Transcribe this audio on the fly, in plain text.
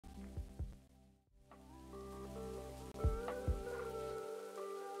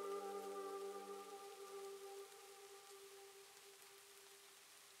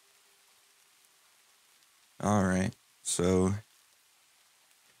All right. So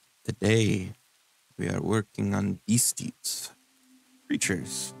today we are working on beasties,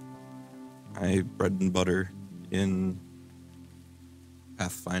 creatures. My bread and butter in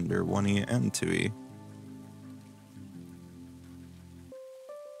Pathfinder 1E and 2E.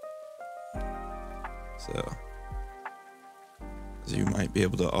 So, as you might be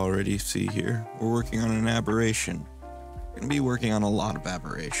able to already see here, we're working on an aberration. We're going to be working on a lot of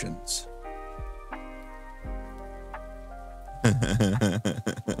aberrations.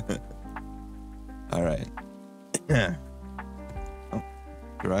 All right. Oh,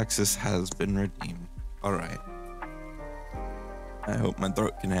 Draxus has been redeemed. All right. I hope my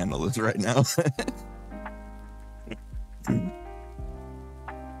throat can handle this right now.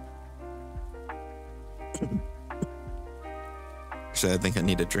 Actually, I think I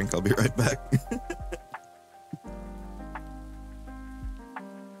need a drink. I'll be right back.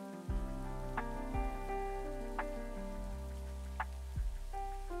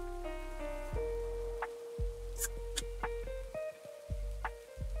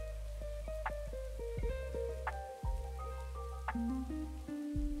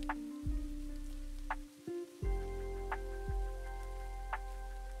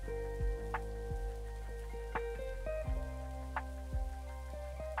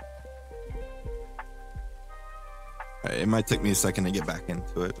 It might take me a second to get back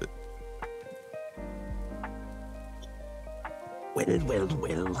into it, but...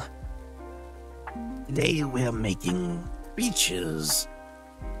 Well. Today we're making creatures.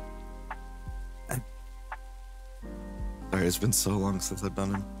 Sorry, it's been so long since I've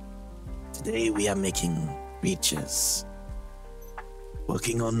done it. Today we are making creatures.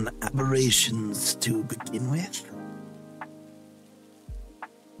 Working on aberrations to begin with.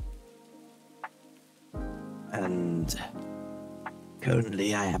 And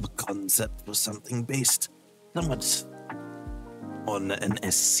currently I have a concept for something based somewhat on an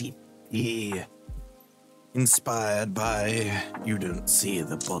SCP inspired by You Don't See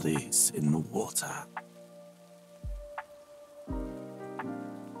the Bodies in the Water.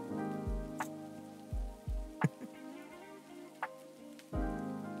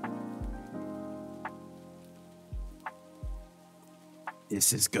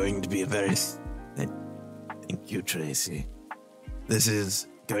 This is going to be a very... Thank you, Tracy. This is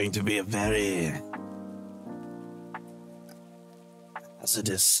going to be a very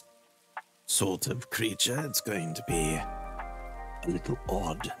hazardous sort of creature. It's going to be a little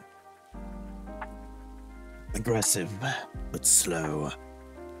odd. Aggressive, but slow.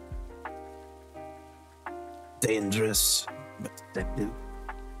 Dangerous, but deceptive.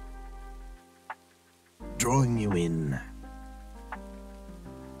 Drawing you in.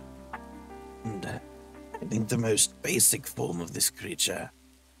 And I think the most basic form of this creature,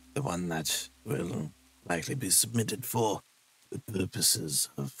 the one that will likely be submitted for the purposes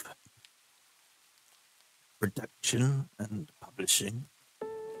of production and publishing,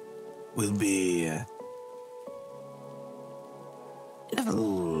 will be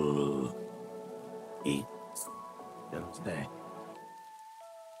level 8, shall I say.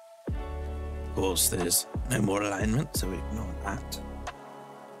 Of course, there's no more alignment, so ignore that.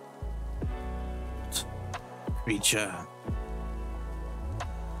 Creature,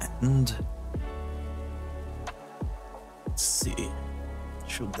 and let's see,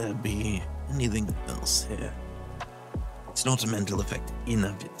 should there be anything else here? It's not a mental effect in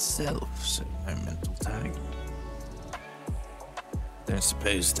of itself, so no mental tag. Don't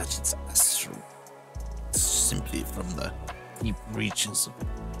suppose that it's astral. It's simply from the deep reaches of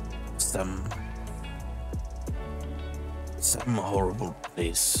some horrible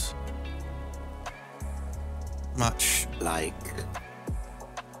place. Much like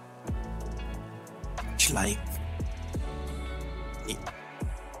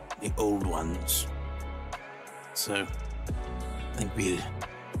the old ones. So I think we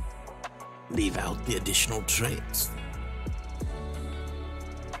leave out the additional traits.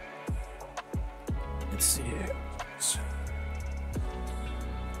 Let's see here.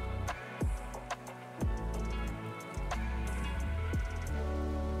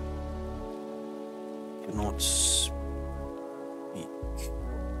 Cannot speak.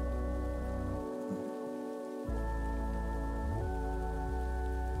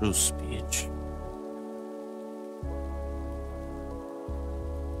 True speech.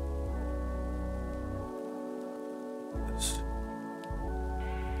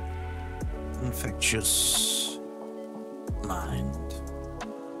 Infectious mind.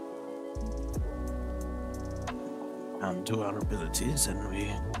 And to our abilities, and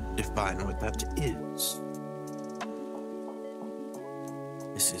we define what that is.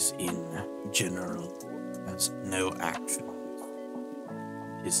 This is in general has no action.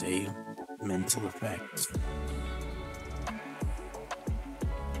 It is a mental effect.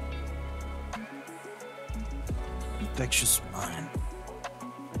 Infectious mind.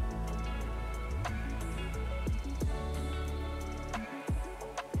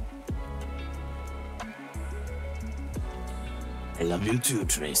 I love you too,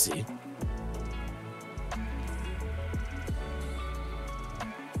 Tracy.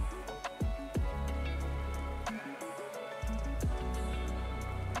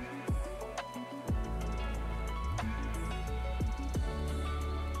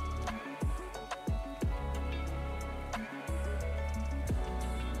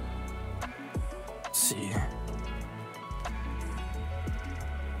 See.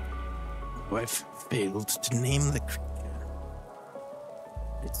 I've failed to name the creature.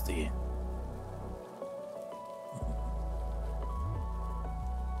 It's the...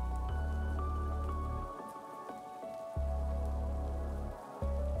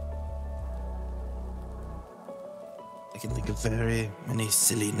 I can think of very many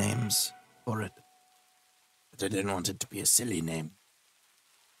silly names for it. But I don't want it to be a silly name.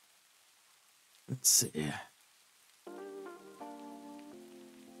 Let's see.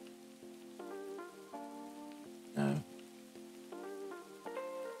 No.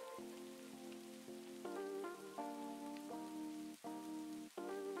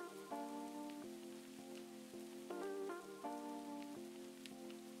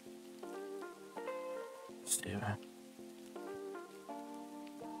 Zero.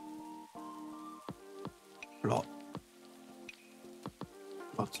 Plot.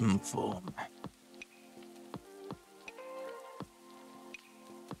 Bottom form.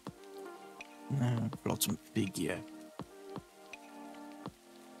 No, bottom figure.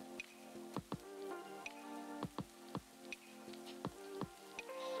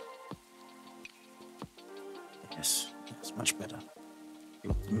 Yes, that's much better.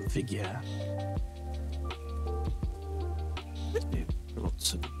 Bottom figure.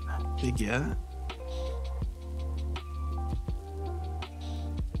 Lots of figure.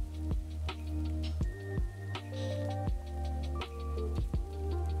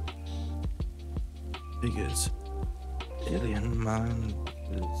 Figures. Alien mind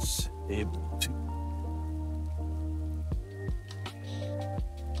is able to.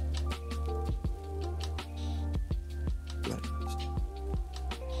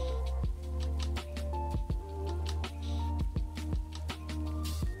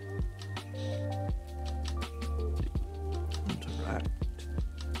 Interact.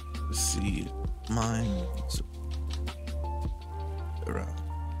 See minds around.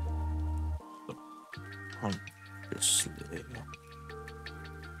 Consciously.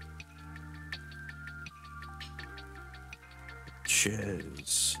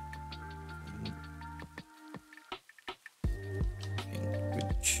 Shares.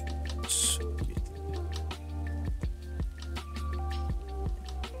 Languages.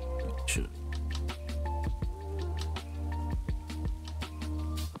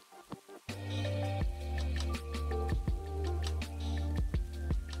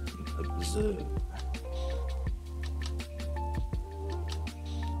 Observe.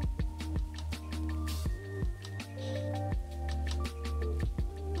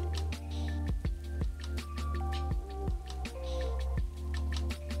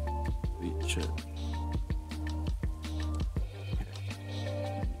 Feature.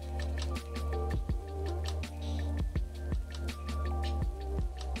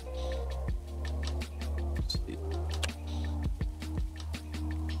 See.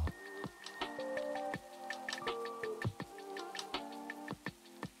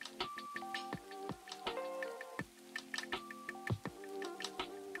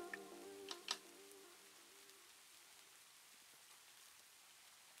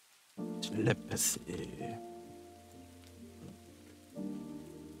 Telepathy.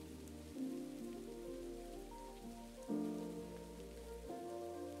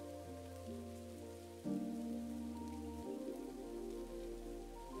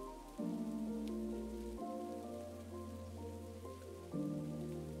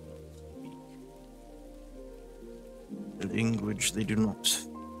 Language they do not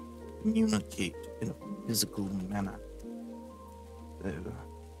communicate in a physical manner. So,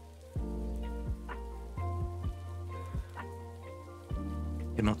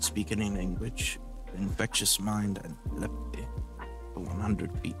 cannot speak any language. Infectious mind and telepathy for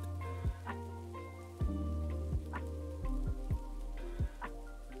 100 feet.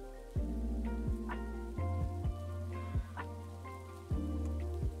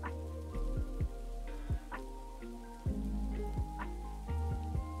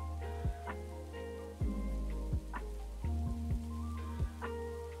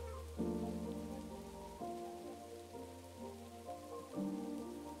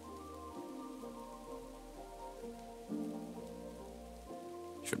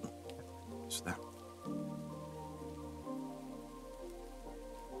 is that?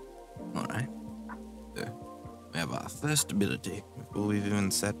 Alright. We have our first ability before we've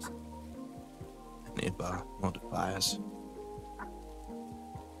even set any of our modifiers.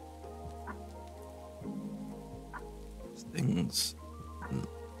 These things are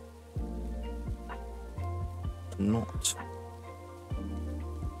not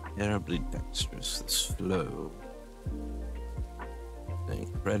terribly dexterous. This flow is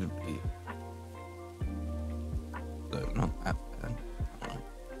incredibly slow. Not that bad. Alright.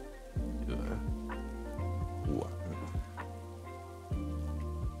 Do a 1.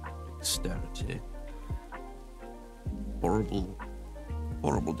 Dexterity.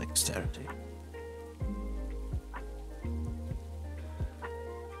 Horrible dexterity.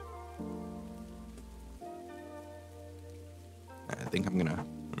 I think I'm gonna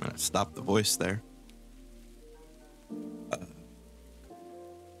stop the voice there.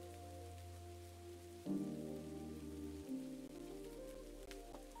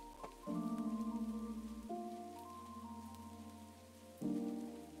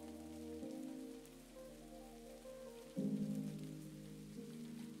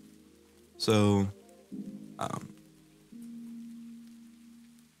 So,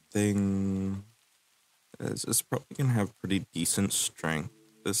 thing is, it's probably gonna have pretty decent strength.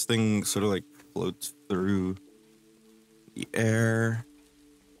 This thing sort of like floats through the air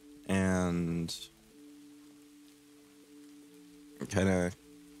and kind of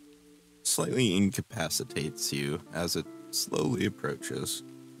slightly incapacitates you as it slowly approaches.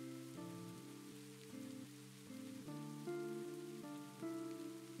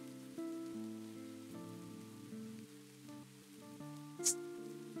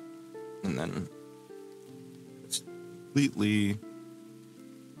 And then just completely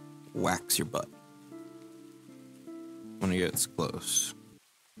whacks your butt when it gets close,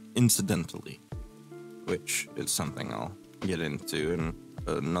 incidentally, which is something I'll get into in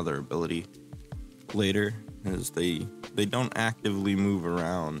another ability later, is they don't actively move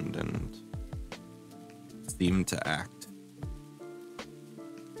around and seem to act.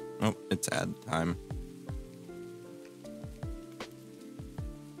 Oh, it's ad time.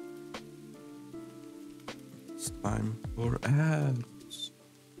 It's time for ads.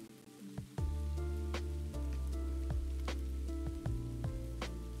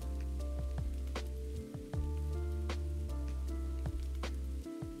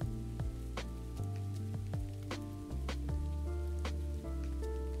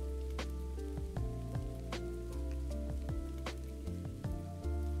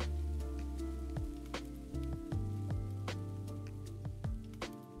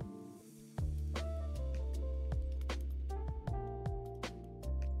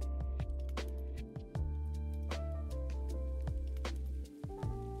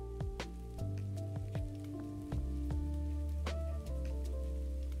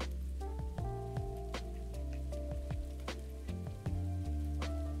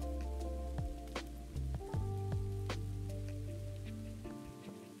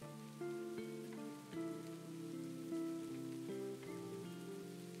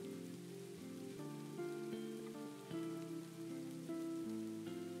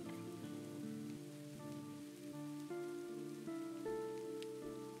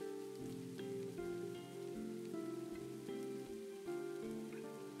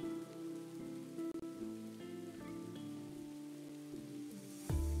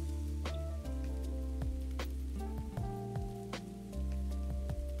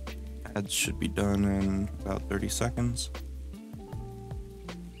 Ads should be done in about 30 seconds.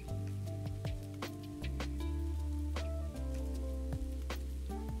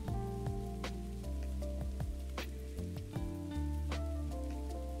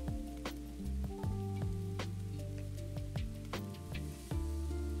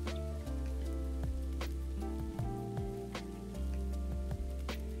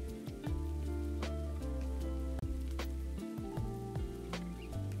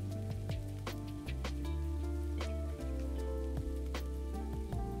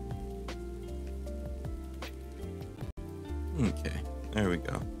 Okay, there we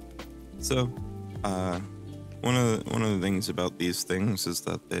go. So, one of the things about these things is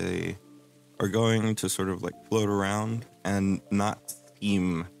that they are going to sort of like float around and not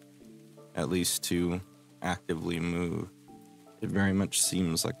seem, at least, to actively move. It very much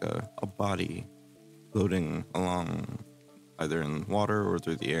seems like a body floating along, either in water or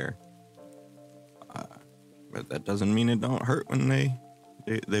through the air. But that doesn't mean it don't hurt when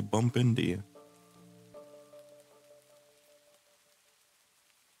they bump into you.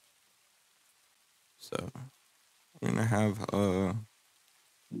 So, I'm gonna have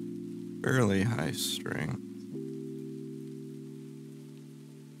fairly high strength.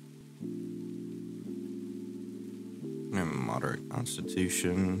 And moderate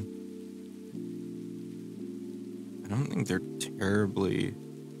constitution. I don't think they're terribly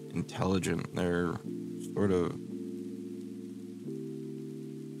intelligent. They're sort of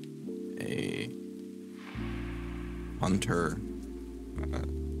a hunter.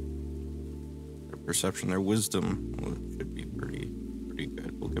 Their perception, their wisdom should be pretty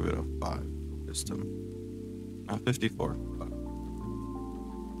good. We'll give it a 5 wisdom. 54.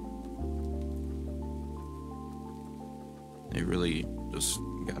 They really just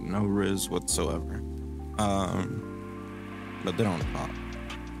got no riz whatsoever. But they don't talk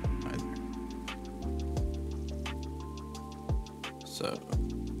either. So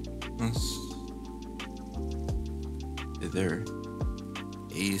their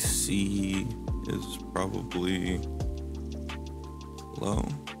AC is probably low.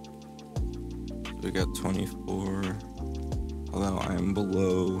 So we got 24, although I am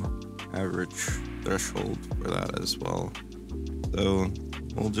below average threshold for that as well. So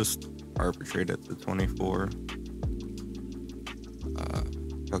we'll just arbitrate at the 24.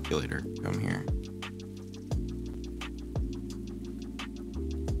 Calculator, come here.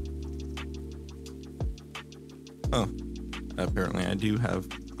 Oh, apparently I do have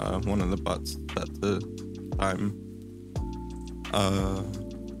one of the butts set to time.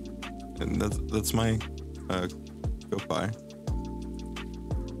 And that's my kofi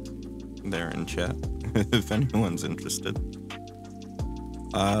there in chat if anyone's interested.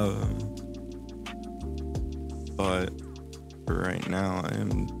 But for right now, I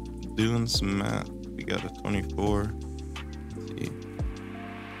am doing some math. We got a 24. Let's see.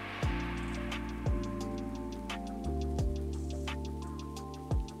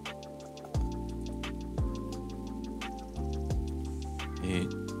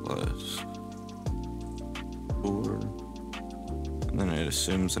 +4, and then it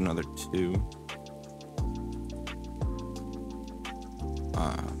assumes another 2.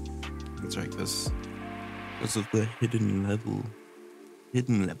 That's right, because of the hidden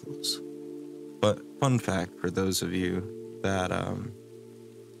levels. But fun fact for those of you that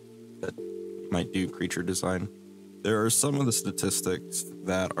might do creature design, there are some of the statistics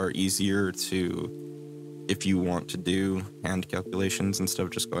that are easier to, if you want to do hand calculations instead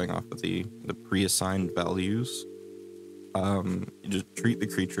of just going off of the pre-assigned values. You just treat the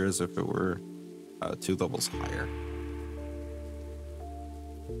creature as if it were 2 levels higher.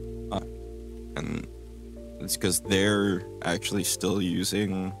 And it's because they're actually still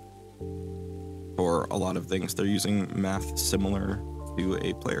using, for a lot of things, they're using math similar to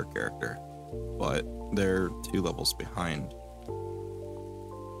a player character, but they're 2 levels behind.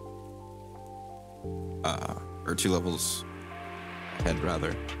 Or 2 levels ahead,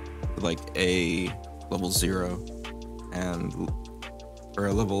 rather. Like a level 0 or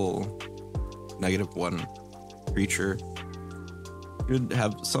a level -1 creature could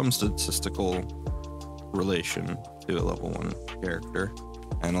have some statistical relation to a level 1 character,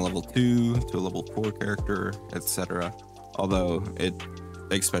 and a level 2 to a level 4 character, etc. Although it,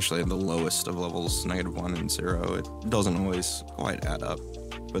 especially at the lowest of levels, -1 and 0, it doesn't always quite add up.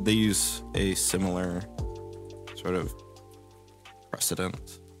 But they use a similar sort of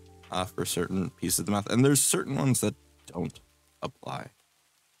precedent for certain pieces of the math, and there's certain ones that don't apply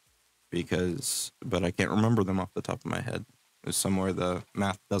but I can't remember them off the top of my head. There's somewhere the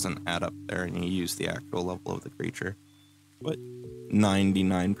math doesn't add up there and you use the actual level of the creature. But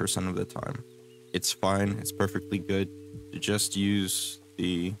 99% of the time, it's fine. It's perfectly good to just use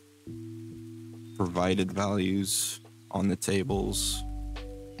the provided values on the tables,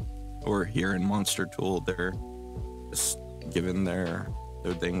 or here in Monster Tool, they're just given their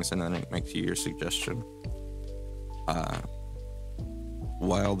things and then it makes you your suggestion.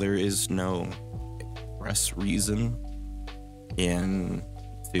 While there is no express reason in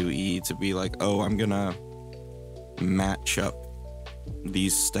 2E to be like, oh, I'm gonna match up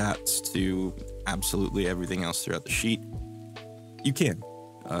these stats to absolutely everything else throughout the sheet, you can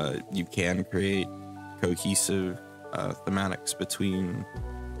create cohesive thematics between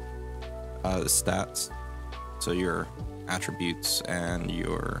the stats, so your attributes and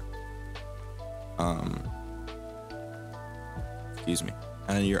your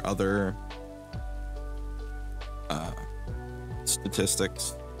and your other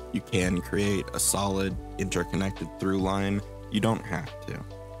statistics. You can create a solid interconnected through line. You don't have to.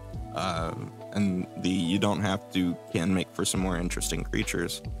 And the you don't have to can make for some more interesting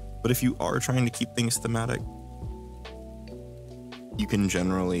creatures. But if you are trying to keep things thematic, you can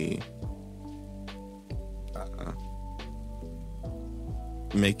generally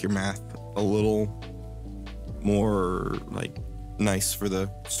make your math a little more like nice for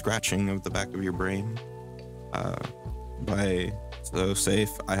the scratching of the back of your brain. So say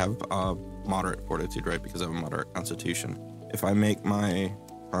if I have moderate fortitude, right, because I have a moderate constitution. If I make my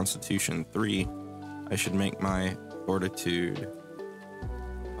constitution 3, I should make my fortitude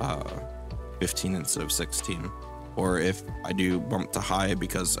 15 instead of 16. Or if I do bump to high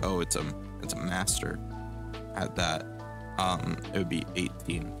because it's a master at that, it would be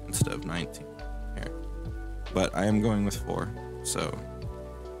 18 instead of 19 here. But I am going with 4, so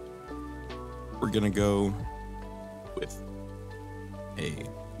we're gonna go with a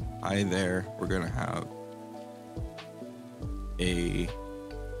high there. We're gonna have a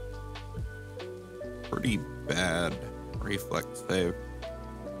pretty bad reflex save.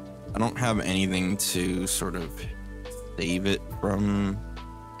 I don't have anything to sort of save it from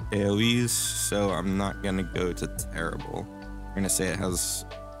AoEs, so I'm not gonna go to terrible. I'm gonna say it has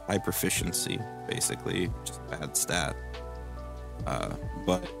high proficiency, basically, just a bad stat.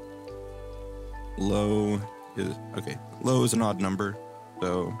 But low is an odd number,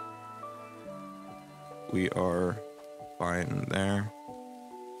 so we are fine there.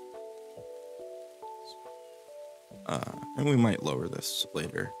 And we might lower this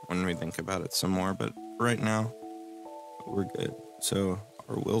later when we think about it some more, but right now we're good. So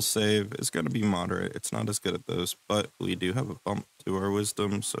our will save is going to be moderate. It's not as good at those, but we do have a bump to our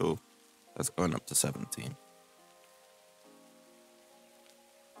wisdom, so that's going up to 17.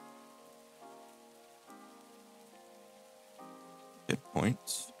 Hit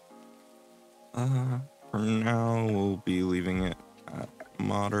points. For now, we'll be leaving it at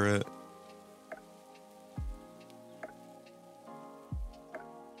moderate.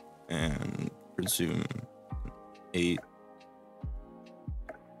 And presume 8.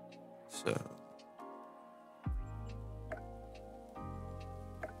 So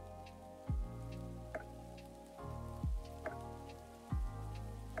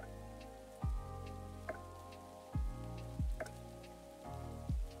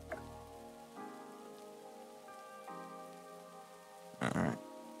all right.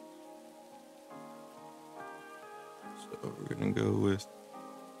 So we're gonna go with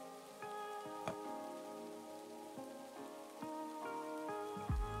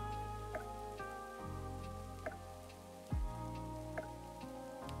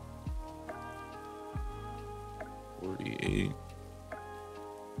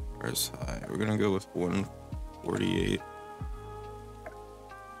where's high? We're gonna go with 148.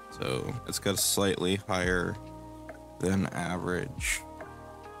 So it's got slightly higher than average,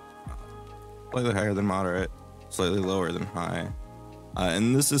 slightly higher than moderate, slightly lower than high.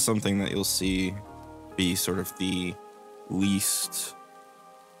 And this is something that you'll see be sort of the least,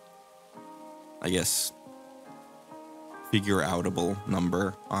 I guess, figure-outable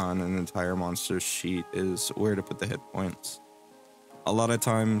number on an entire monster's sheet is where to put the hit points. A lot of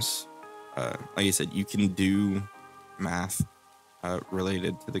times, like I said, you can do math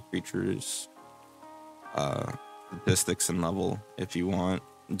related to the creature's statistics and level if you want,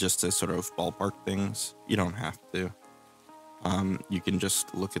 just to sort of ballpark things. You don't have to. You can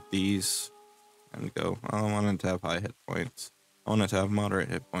just look at these and go, I want it to have high hit points. I want it to have moderate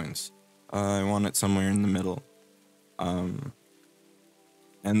hit points. I want it somewhere in the middle.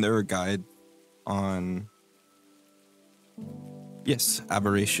 And there are guides on, yes,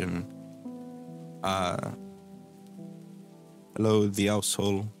 aberration. Hello, the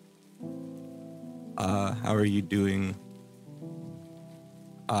household. How are you doing?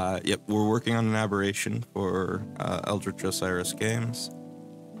 Yep, we're working on an aberration for Eldritch Osiris Games.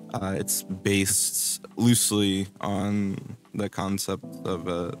 It's based loosely on the concept of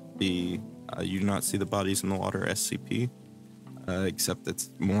the you do not see the bodies in the water SCP, except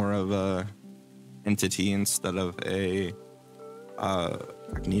it's more of a entity instead of a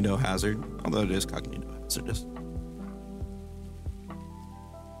cognito hazard, although it is cognito hazardous.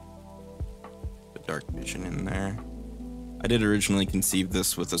 The dark vision in there. I did originally conceive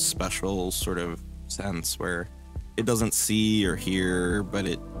this with a special sort of sense where it doesn't see or hear, but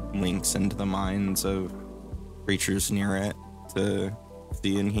it links into the minds of creatures near it to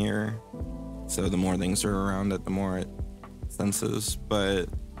see and hear. So the more things are around it, the more it senses. But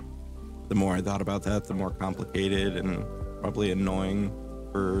the more I thought about that, the more complicated and probably annoying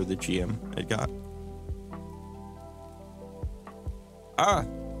for the GM it got. Ah,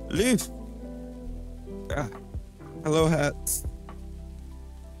 Leaf. Ah, hello, Hats.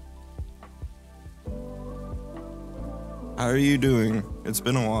 How are you doing? It's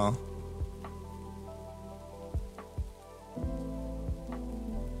been a while.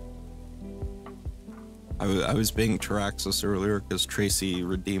 I was being Taraxis earlier because Tracy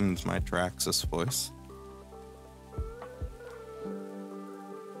redeemed my Taraxis voice.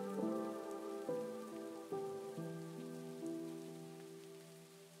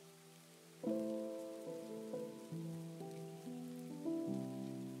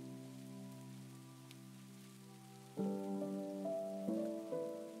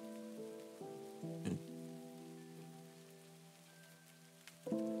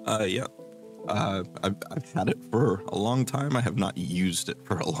 Yeah. I've had it for a long time. I have not used it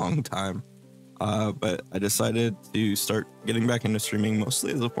for a long time. But I decided to start getting back into streaming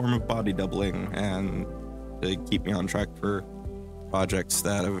mostly as a form of body doubling and to keep me on track for projects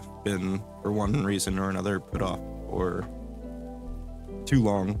that have been, for one reason or another, put off for too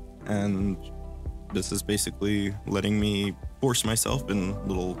long. And this is basically letting me force myself in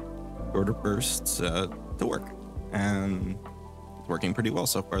little shorter bursts to work. And it's working pretty well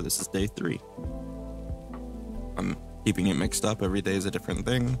so far. This is day 3. I'm keeping it mixed up. Every day is a different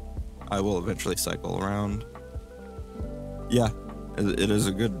thing. I will eventually cycle around. Yeah, it is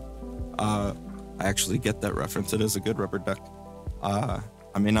a good, I actually get that reference. It is a good rubber duck. I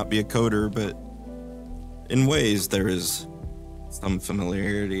may not be a coder, but in ways there is some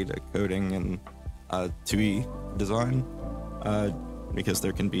familiarity to coding and 2E design, because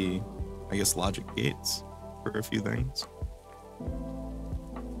there can be, I guess, logic gates for a few things.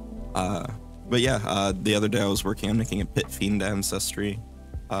 But yeah, the other day I was working on making a pit fiend ancestry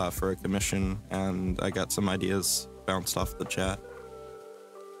for a commission, and I got some ideas bounced off the chat.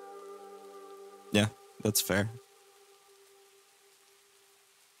 Yeah, that's fair.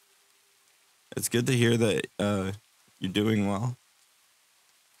 It's good to hear that you're doing well.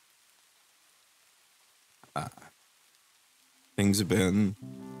 Things have been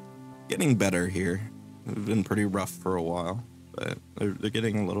getting better here. It's been pretty rough for a while, but they're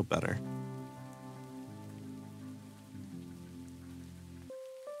getting a little better.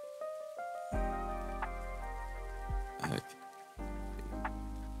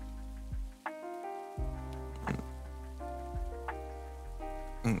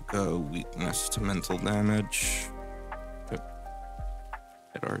 Go weakness to mental damage. It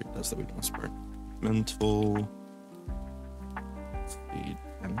already does the weakness part. Mental. Speed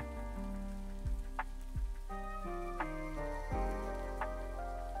 10.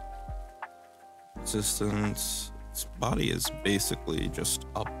 Resistance. Its body is basically just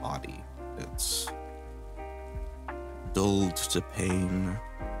a body. It's dulled to pain.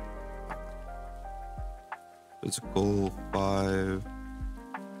 Physical 5.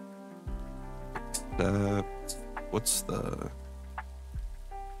 Except, what's the...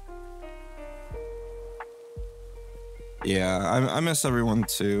 Yeah, I miss everyone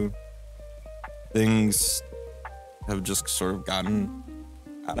too. Things have just sort of gotten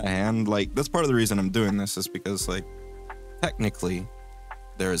out of hand. Like, that's part of the reason I'm doing this, is because, like, technically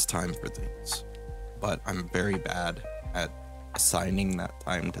there is time for things, but I'm very bad at assigning that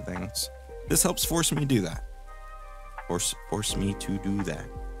time to things. This helps force me to do that. Force me to do that.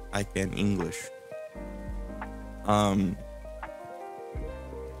 I can English.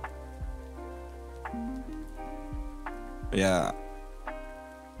 Yeah,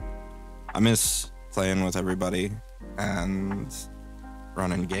 I miss playing with everybody and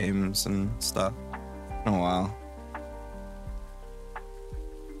running games and stuff. It's been a while.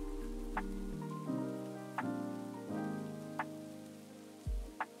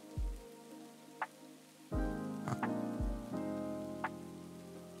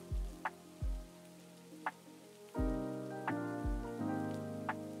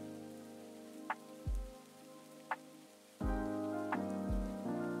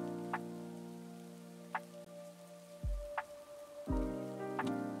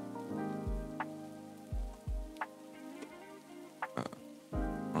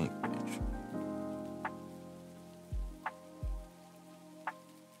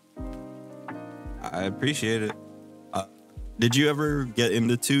 I appreciate it. Did you ever get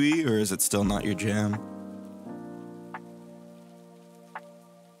into 2E, or is it still not your jam?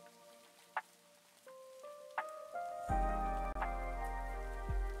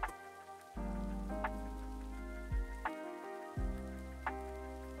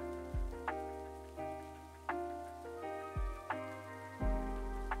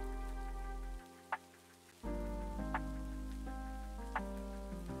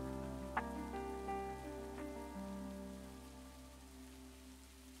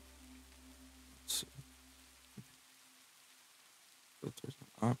 Filters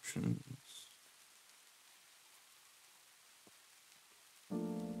and options.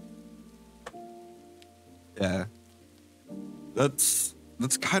 Yeah, that's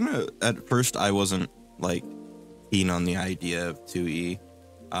kind of, at first I wasn't like keen on the idea of 2E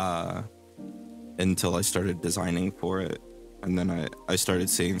until I started designing for it, and then I started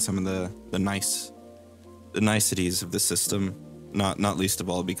seeing some of the niceties of the system. Not least of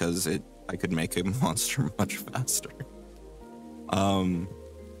all because I could make a monster much faster.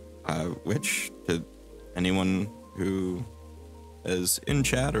 Which to anyone who is in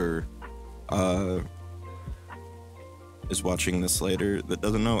chat or is watching this later that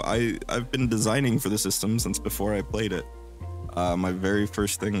doesn't know, I've been designing for the system since before I played it. My very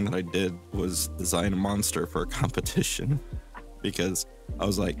first thing that I did was design a monster for a competition because I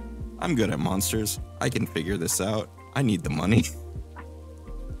was like, I'm good at monsters. I can figure this out. I need the money.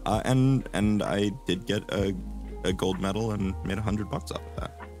 And I did get a gold medal and made $100 off of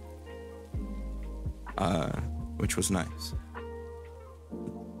that. Which was nice.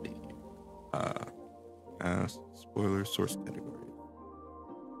 Spoiler source category.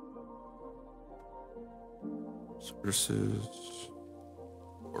 Sources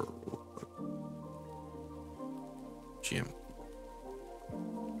or GM.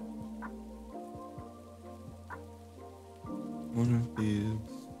 One of these.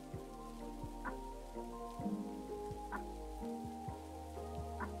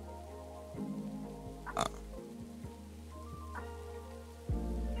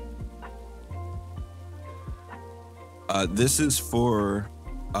 This is for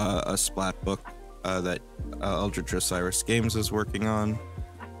a splat book that Eldritch Osiris Games is working on.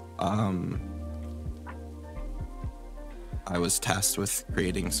 I was tasked with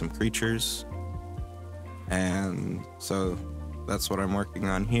creating some creatures, and so that's what I'm working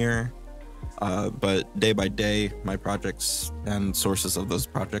on here. But day by day, my projects and sources of those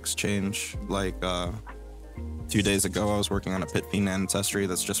projects change. Like 2 days ago, I was working on a Pit Fiend Ancestry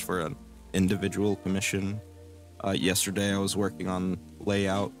that's just for an individual commission. Yesterday, I was working on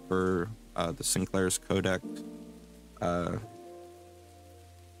layout for the Sinclair's Codex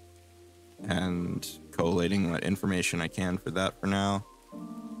and collating what information I can for that for now.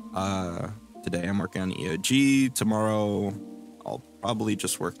 Today, I'm working on EOG. Tomorrow, I'll probably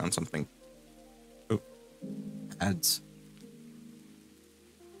just work on something. Oh, ads.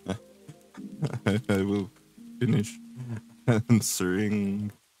 I will finish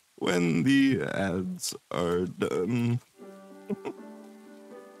answering when the ads are done.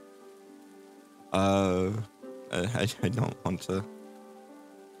 I don't want to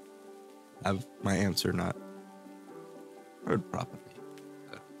have my answer not heard properly.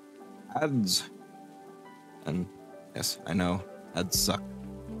 Ads. And yes, I know ads suck,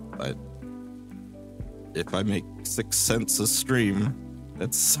 but if I make 6 cents a stream,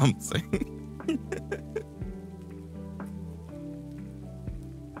 that's something. Boop.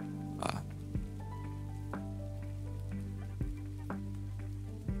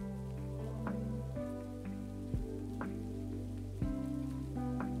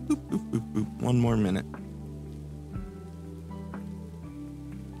 1 more minute.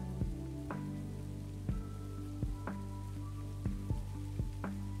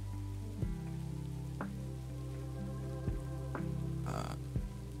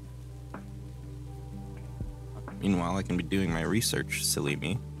 Meanwhile, I can be doing my research, silly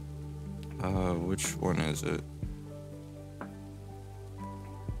me. Which one is it?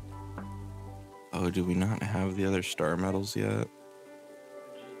 Oh, do we not have the other star medals yet?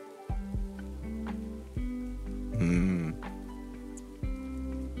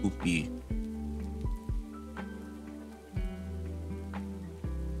 Oopie.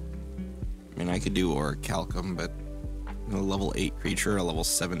 I mean, I could do Orichalcum, but a level 8 creature, a level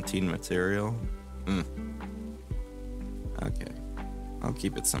 17 material. Okay. I'll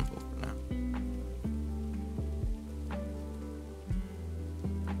keep it simple for now.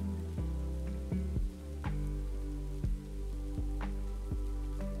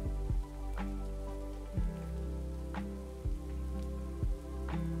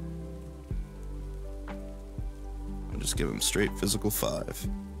 Just give him straight physical 5.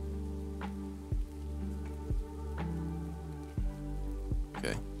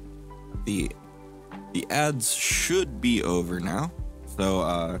 Okay. The ads should be over now.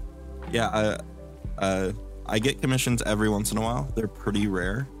 So yeah, I get commissions every once in a while. They're pretty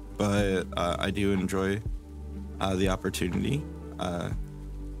rare, but I do enjoy the opportunity.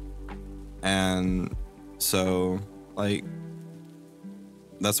 And so like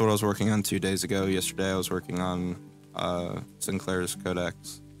that's what I was working on 2 days ago. Yesterday I was working on Sinclair's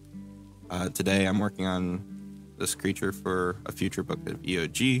Codex. Today I'm working on this creature for a future book of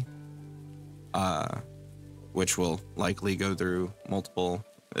EOG, which will likely go through multiple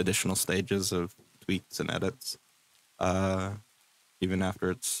additional stages of tweaks and edits, even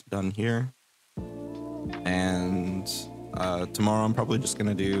after it's done here. and tomorrow I'm probably just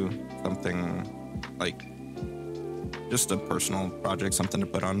gonna do something like just a personal project, something to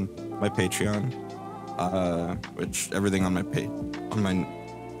put on my Patreon, which everything on my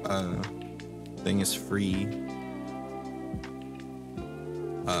thing is free.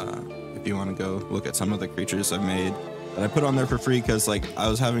 If you want to go look at some of the creatures I've made that I put on there for free, because like I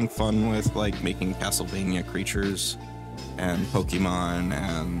was having fun with like making Castlevania creatures and Pokemon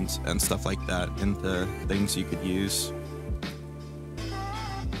and stuff like that into things you could use.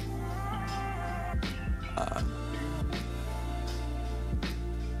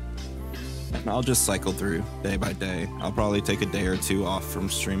 And I'll just cycle through day by day. I'll probably take a day or two off from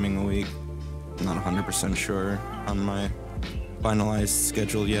streaming a week. I'm not 100% sure on my finalized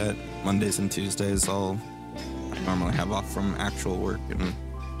schedule yet. Mondays and Tuesdays I normally have off from actual work, and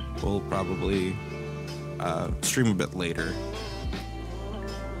we'll probably stream a bit later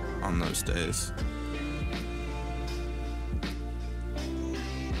on those days.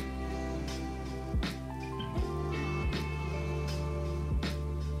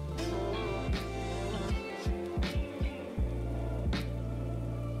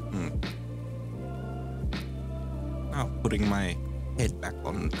 Now putting my head back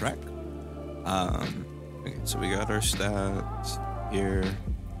on track. Okay, so we got our stats here.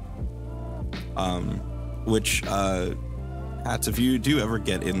 Which hats, if you do ever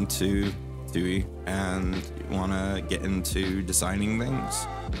get into 2E and you want to get into designing things,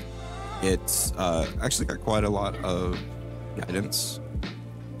 it's actually got quite a lot of guidance.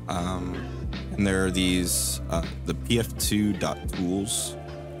 And there are these the pf2.tools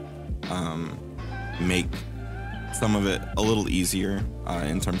make some of it a little easier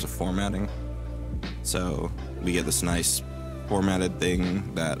in terms of formatting. So we get this nice formatted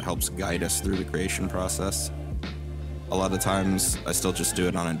thing that helps guide us through the creation process. A lot of times I still just do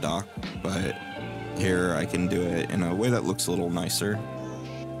it on a doc, but here I can do it in a way that looks a little nicer,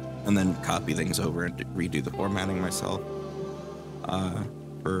 and then copy things over and redo the formatting myself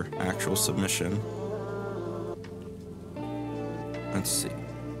for actual submission. Let's see.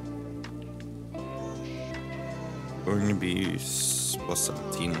 Going to be plus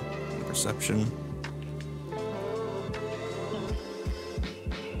 17 in perception.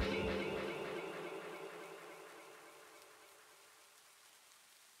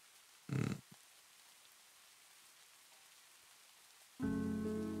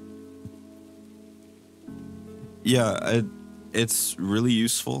 Yeah, it's really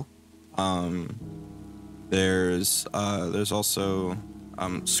useful. There's also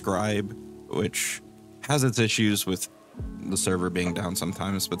Scribe, which has its issues with the server being down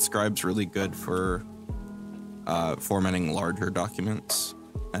sometimes, but Scribe's really good for formatting larger documents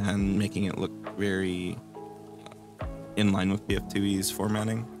and making it look very in line with PF2E's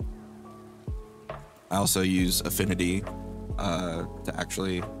formatting. I also use Affinity to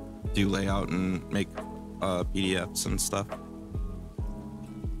actually do layout and make PDFs and stuff.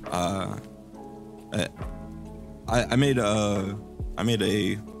 I made a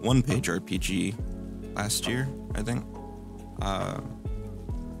one-page RPG last year, I think,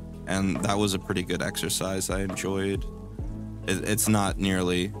 and that was a pretty good exercise. I enjoyed it. It's not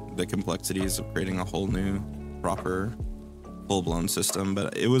nearly the complexities of creating a whole new, proper, full-blown system,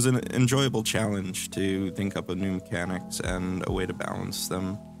 but it was an enjoyable challenge to think up of new mechanics and a way to balance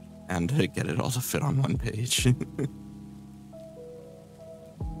them and to get it all to fit on one page.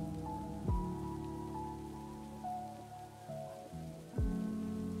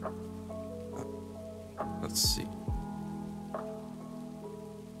 Let's see.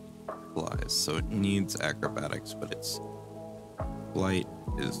 Flies. So it needs acrobatics, but its flight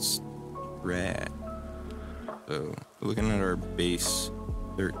is rad. So looking at our base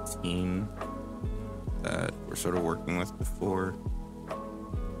 13 that we're sort of working with before.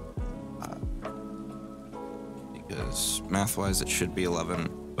 Because math-wise it should be 11,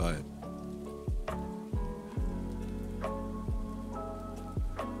 but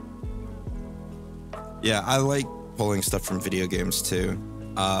yeah, I like pulling stuff from video games too.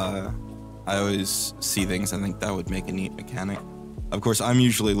 I always see things and think that would make a neat mechanic. Of course, I'm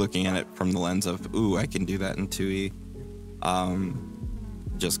usually looking at it from the lens of, ooh, I can do that in 2E.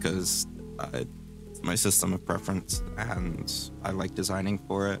 Just because it's my system of preference and I like designing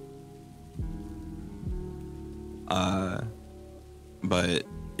for it. But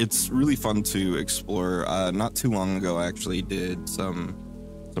it's really fun to explore. Not too long ago, I actually did some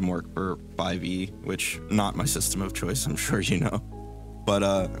work for 5E, which not my system of choice, I'm sure you know. But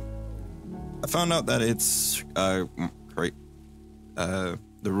I found out that it's great. The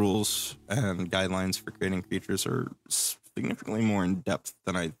rules and guidelines for creating creatures are significantly more in depth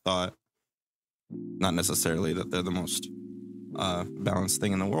than I thought. Not necessarily that they're the most balanced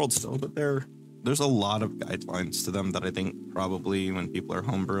thing in the world still, but there's a lot of guidelines to them that I think probably when people are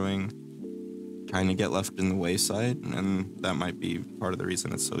homebrewing kind of get left in the wayside, and that might be part of the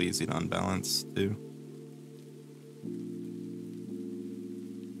reason it's so easy to unbalance too.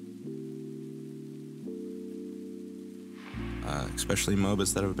 Especially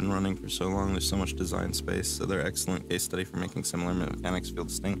MOBAs that have been running for so long, there's so much design space, so they're excellent case study for making similar mechanics feel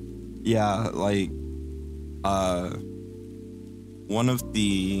distinct. Yeah, like one of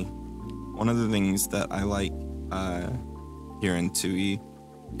the things that I like here in 2E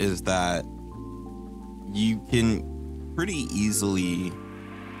is that you can pretty easily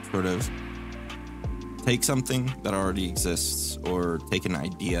sort of take something that already exists or take an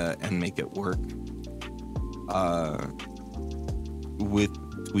idea and make it work with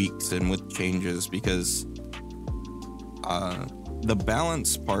tweaks and with changes, because the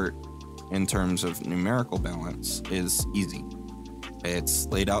balance part in terms of numerical balance is easy. It's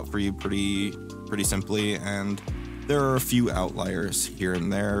laid out for you pretty simply, and there are a few outliers here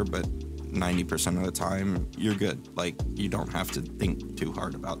and there, but 90% of the time you're good. Like, you don't have to think too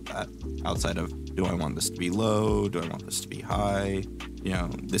hard about that outside of, do I want this to be low? Do I want this to be high? You know,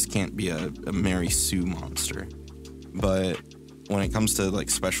 this can't be a Mary Sue monster. But when it comes to like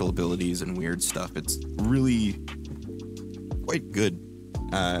special abilities and weird stuff, it's really quite good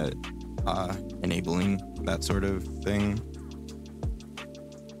at enabling that sort of thing.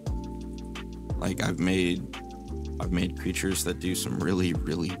 Like, I've made creatures that do some really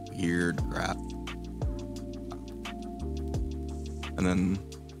weird crap, and then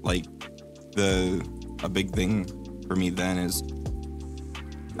like a big thing for me then is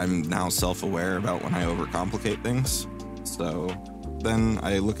I'm now self-aware about when I overcomplicate things. So then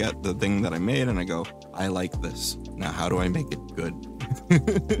I look at the thing that I made and I go, I like this. Now how do I make it good?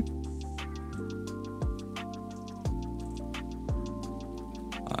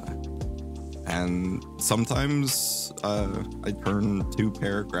 And sometimes I turn 2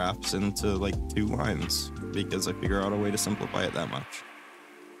 paragraphs into like 2 lines because I figure out a way to simplify it that much.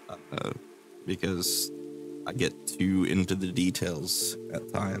 Because I get too into the details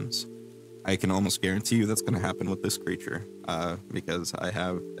at times. I can almost guarantee you that's going to happen with this creature, because I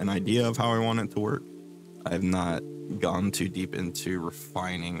have an idea of how I want it to work. I have not gone too deep into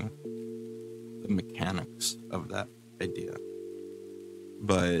refining the mechanics of that idea.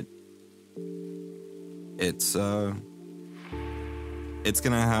 But it's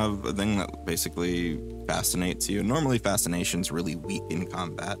gonna have a thing that basically fascinates you. Normally fascination's really weak in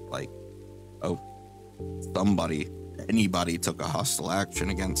combat, like, oh, anybody took a hostile action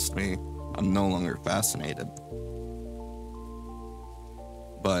against me, I'm no longer fascinated.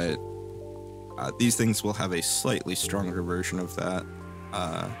 But these things will have a slightly stronger version of that,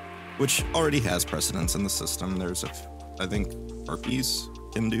 which already has precedence in the system. There's I think harpies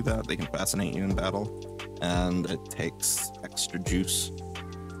can do that. They can fascinate you in battle, and it takes extra juice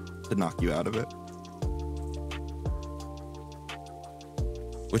to knock you out of it,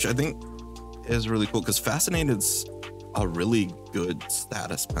 which I think is really cool, because fascinated's a really good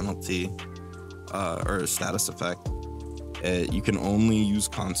status penalty, or a status effect. You can only use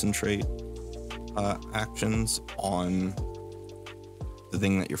concentrate actions on the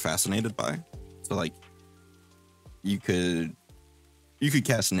thing that you're fascinated by. So like, you could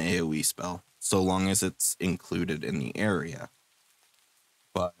cast an AoE spell so long as it's included in the area.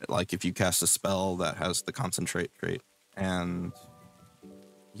 But like, if you cast a spell that has the concentrate trait and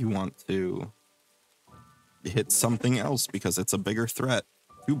you want to hit something else because it's a bigger threat,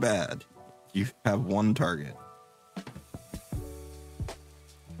 too bad. You have 1 target.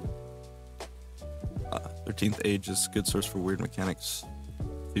 13th Age is a good source for weird mechanics.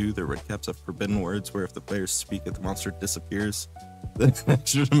 2, the red caps have forbidden words where if the players speak it, the monster disappears. The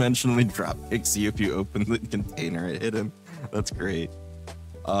extra dimensionally drop kicks you if you open the container it hit him. That's great.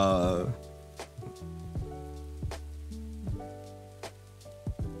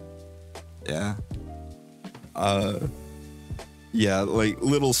 Yeah. Yeah, like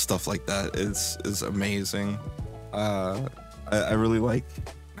little stuff like that is amazing. I really like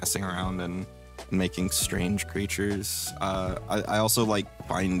messing around and making strange creatures. I also like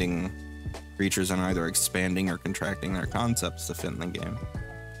finding creatures and either expanding or contracting their concepts to fit in the game.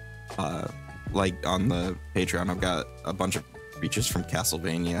 Like on the Patreon, I've got a bunch of creatures from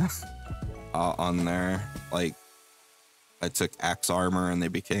Castlevania on there. Like, I took axe armor and they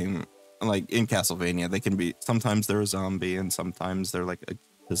became, like, in Castlevania, they can be, sometimes they're a zombie and sometimes they're like a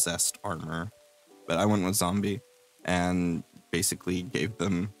possessed armor. But I went with zombie and basically gave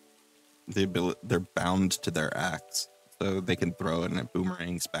them the ability, they're bound to their axe, so they can throw it and it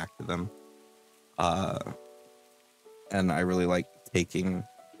boomerangs back to them. And I really like taking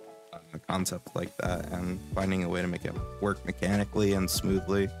a concept like that and finding a way to make it work mechanically and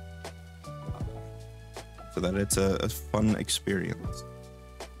smoothly, so that it's a fun experience.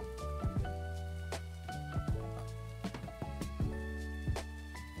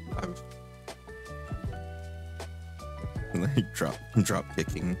 I've like drop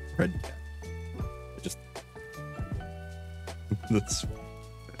kicking red cat. Just that's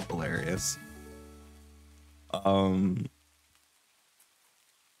hilarious.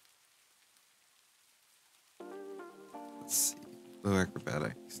 Let's see. Low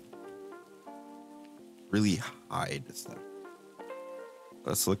acrobatics. Really high stuff.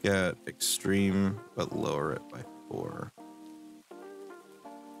 Let's look at extreme, but lower it by 4.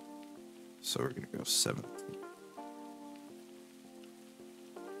 So we're gonna go 17.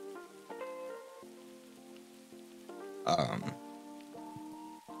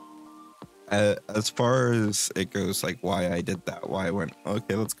 As far as it goes, like why I did that, why I went,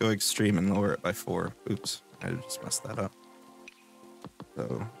 okay, let's go extreme and lower it by 4. Oops, I just messed that up.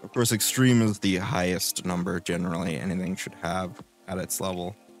 So, of course, extreme is the highest number generally anything should have at its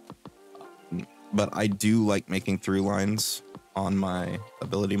level. But I do like making through lines on my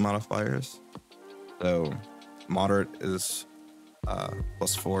ability modifiers. So, moderate is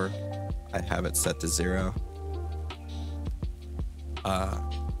 +4. I have it set to 0.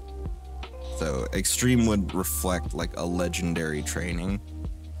 So extreme would reflect like a legendary training,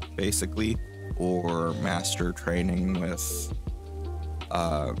 basically, or master training with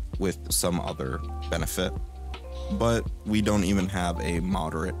some other benefit. But we don't even have a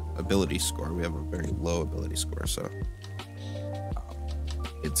moderate ability score. We have a very low ability score, so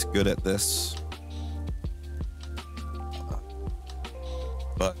it's good at this.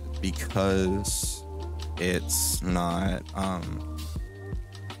 But because it's not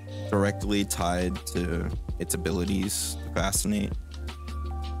directly tied to its abilities to fascinate,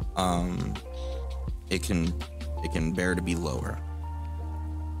 it can bear to be lower.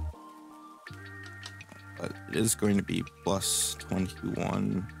 But it is going to be plus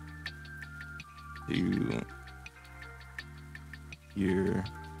 21 to here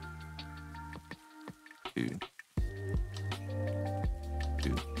to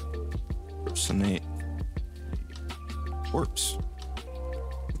impersonate corpse.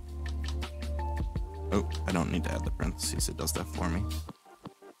 Oh, I don't need to add the parentheses, it does that for me.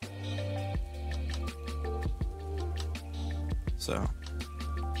 So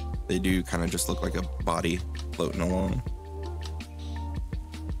they do kind of just look like a body floating along.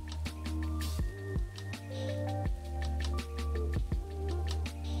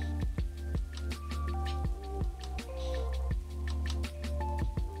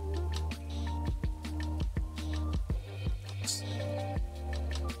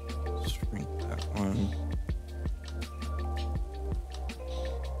 Shrink that one.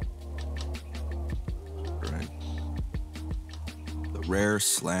 Right. The rare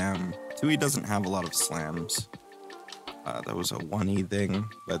slam. 2E doesn't have a lot of slams. That was a 1E thing,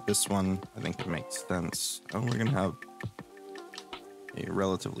 but this one, I think it makes sense. Oh, we're gonna have a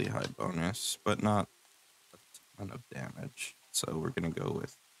relatively high bonus, but not a ton of damage. So we're gonna go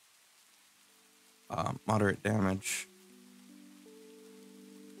with moderate damage.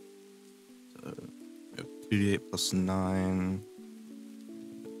 So we have 2d8 plus 9.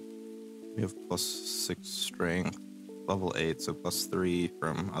 We have plus 6 strength. Level 8, so plus 3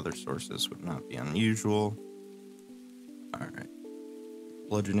 from other sources would not be unusual. Alright.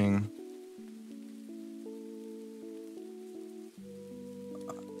 Bludgeoning.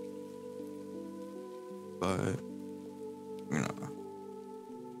 But I'm gonna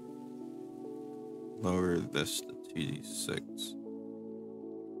lower this to 2d6.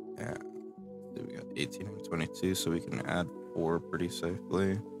 And so we got 18 and 22, so we can add 4 pretty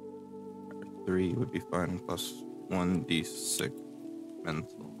safely. 3 would be fine, plus 1d6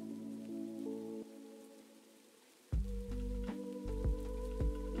 mental.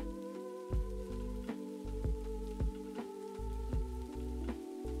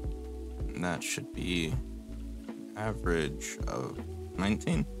 And that should be an average of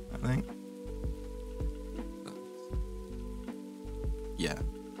 19, I think. Yeah.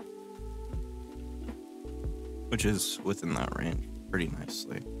 Which is within that range pretty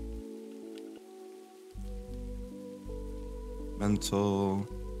nicely. Mental.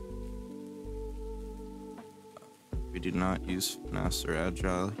 We do not use finesse or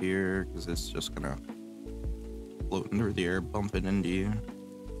agile here because it's just gonna float through the air, bump it into you.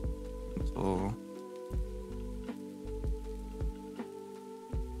 Mental.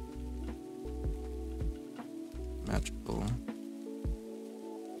 Magical.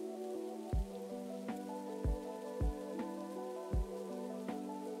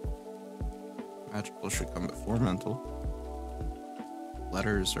 should come before mental.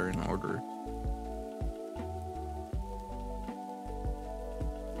 Letters are in order.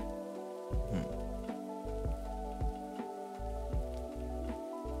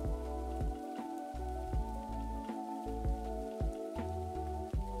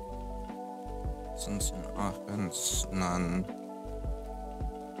 Since an offense, none.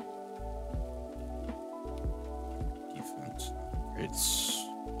 Defense upgrades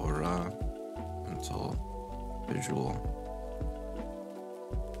aura until visual.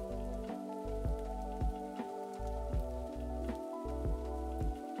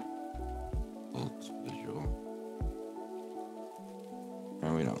 Cult visual.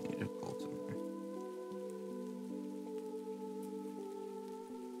 And we don't need a cult in there.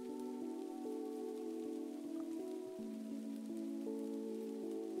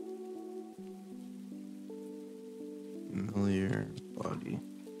 Familiar body.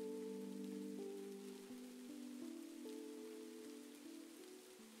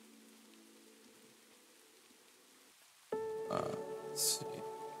 Let's see.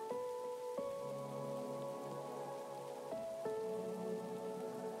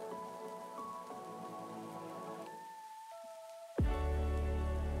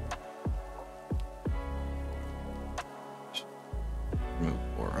 Remove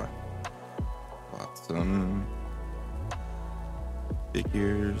aura. Got some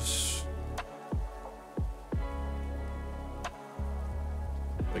figures.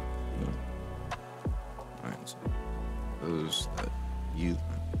 Like, you know, lines of those that you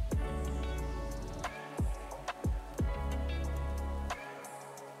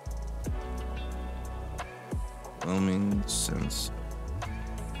overwhelming sense of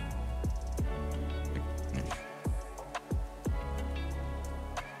recognition.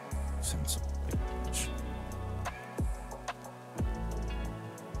 Sense of recognition.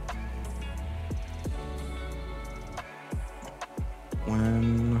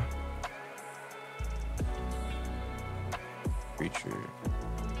 When creature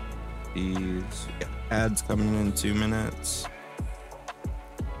these ads coming in 2 minutes.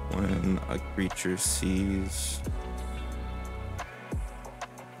 When a creature sees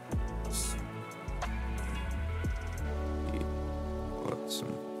what's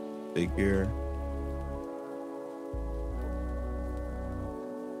some figure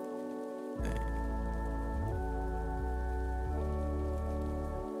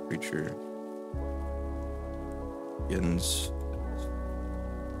creature begins its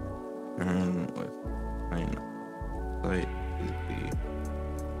turn with line of sight to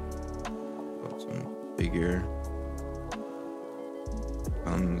the some figure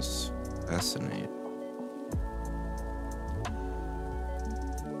becomes fascinated.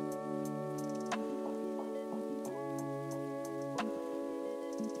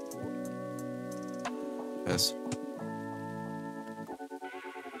 Yes.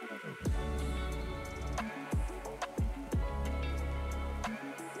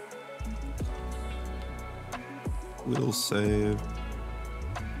 Will save.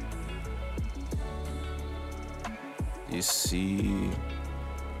 You see.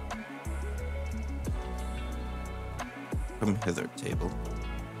 Come hither, table.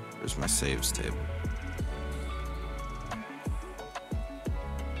 There's my saves table.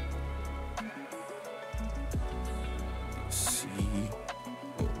 You see.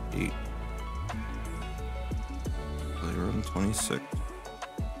 Oh, 8. Play room 26.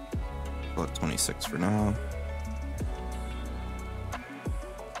 Call it 26 for now.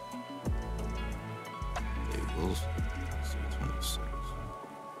 Tables. 26.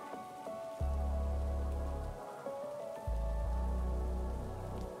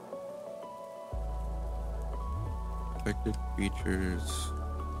 Affected creatures.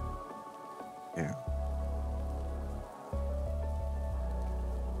 Yeah.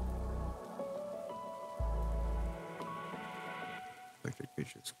 Affected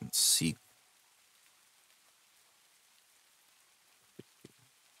creatures can seek.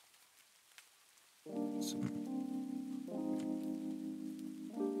 Some.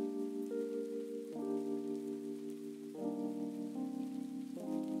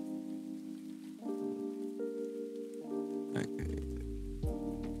 Okay.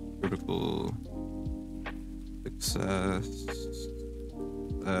 Critical success.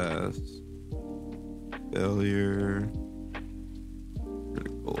 Failure.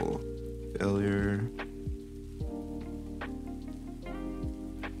 Critical failure.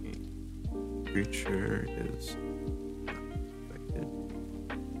 Creature is affected.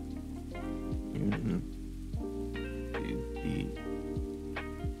 Immune to the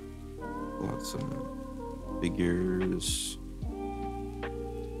some figures.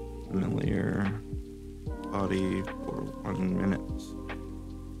 Familiar. body for 1 minute.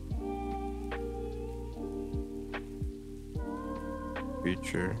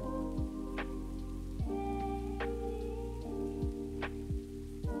 Creature.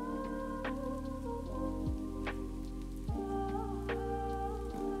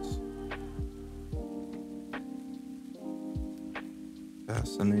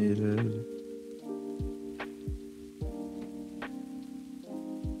 Fascinated.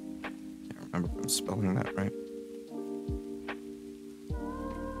 Can't remember if I'm spelling that right.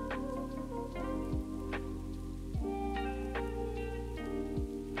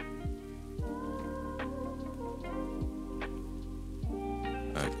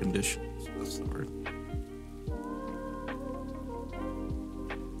 Conditions, that's the word.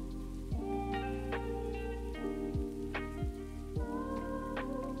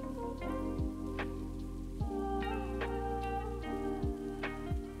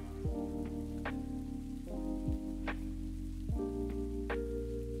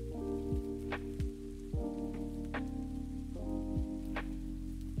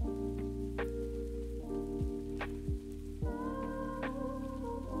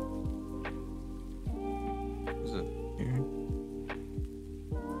 Is it here?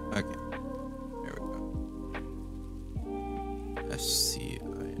 Okay, there we go.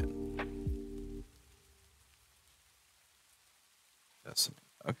 SCIN. Fascinated.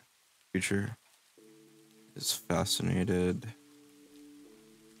 Okay. Creature is fascinated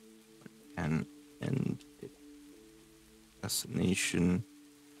and end it. Fascination.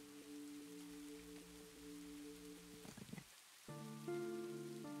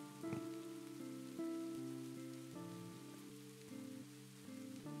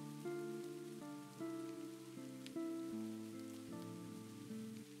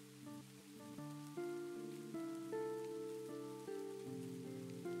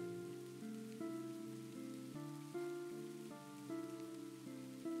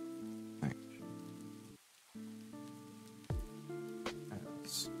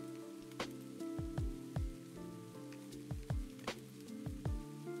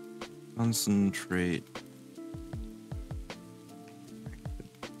 Concentrate.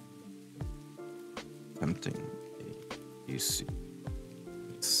 Tempting a DC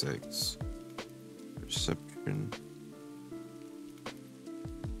 6 perception.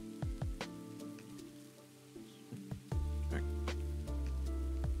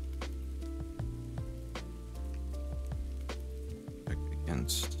 Check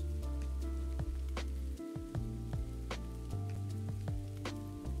against.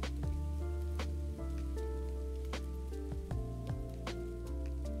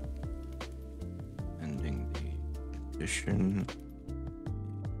 Ending the condition.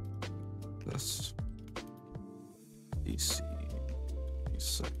 Plus DC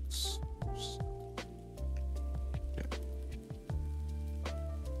 6. Okay.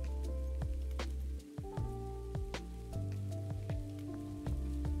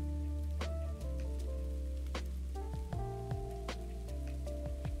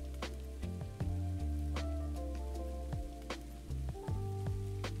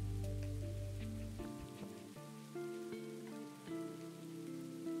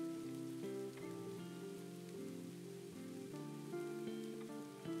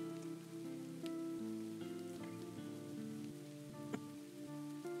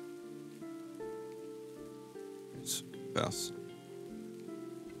 It's fast.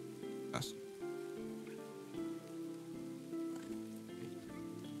 Fast.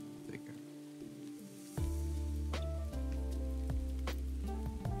 Take care.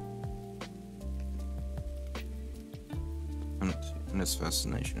 And this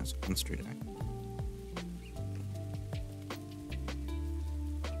fascination is on street act.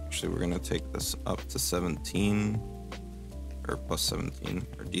 Actually, we're gonna take this up to 17 or plus 17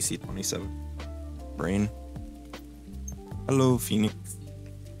 or DC 27. Brain. Hello, Phoenix.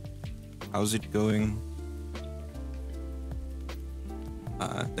 How's it going?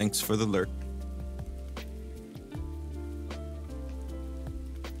 Thanks for the lurk.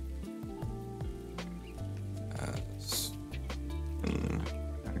 As in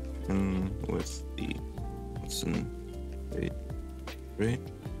action with the listen. Right.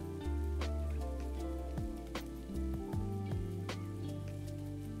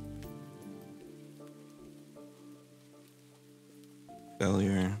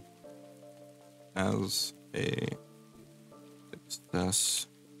 Failure as a success.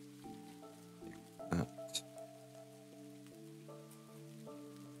 That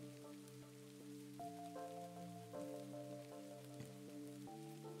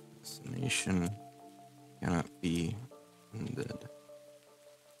destination cannot be ended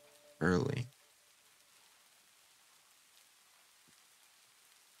early.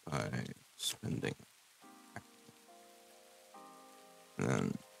 spending. And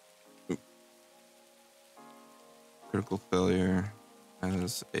then critical failure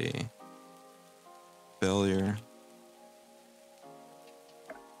as a failure,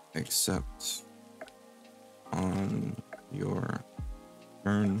 except on your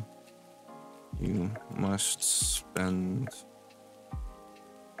turn you must spend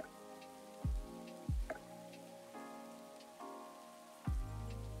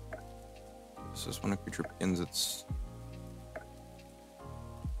this is when a creature begins its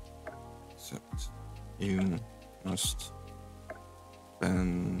except you must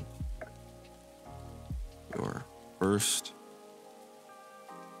spend your first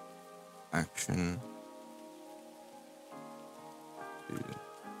action to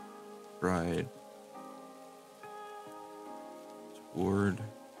stride toward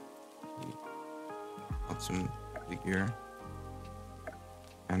the awesome figure.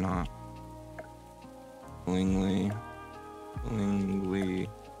 Cannot willingly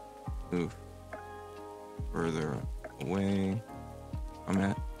move further away from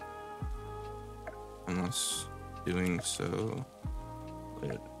it unless doing so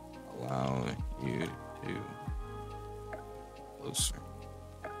would allow you to closer.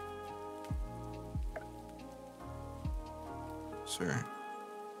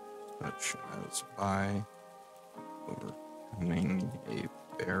 Such as by overcoming a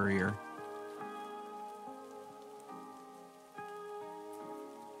barrier.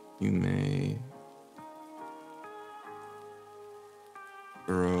 You may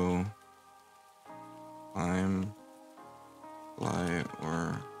throw, climb, fly,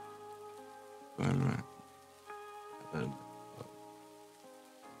 or swim ahead of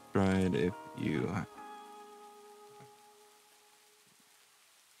stride if you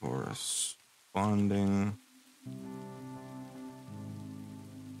corresponding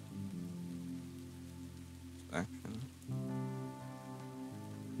action.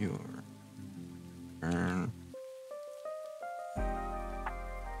 Your turn.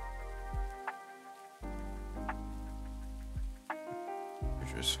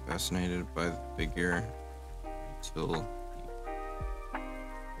 You're just fascinated by the figure until the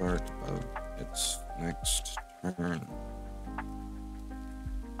start of its next turn.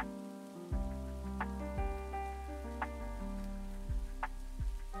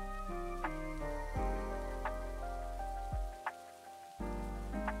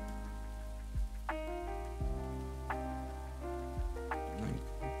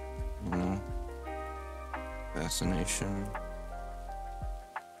 Fascination.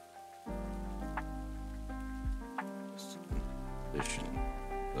 This condition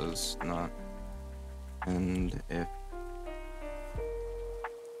does not end if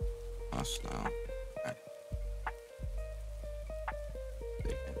hostile act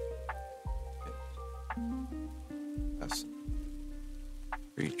taken. That's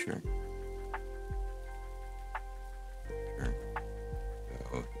creature.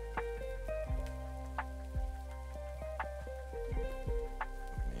 Go.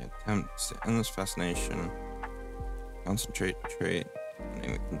 Attempts to end this fascination. Concentrate trait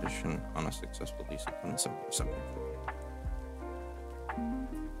ending the condition on a successful DC 27%.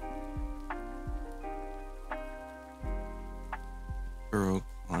 Burrow,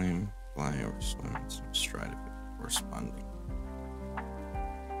 climb, fly, or swim some stride if it's corresponding.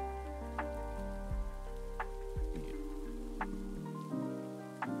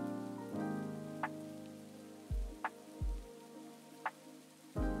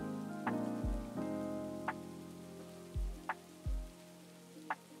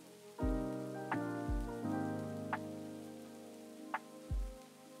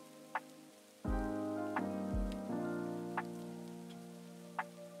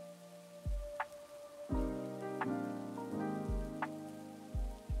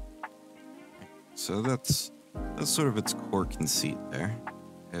 So that's sort of its core conceit there,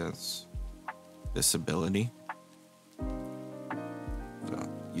 is this ability. So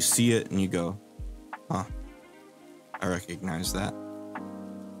you see it and you go, huh, I recognize that.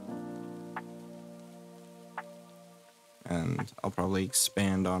 And I'll probably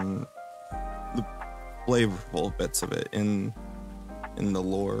expand on the flavorful bits of it in the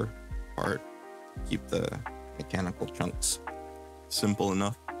lore part. Keep the mechanical chunks simple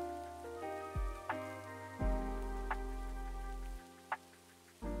enough.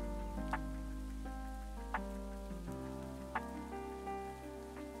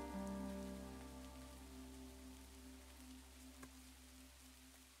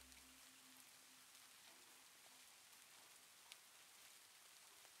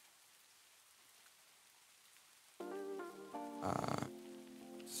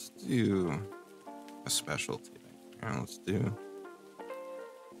 do a specialty. Right, let's do.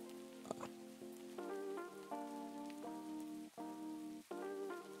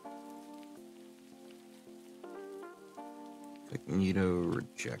 Magneto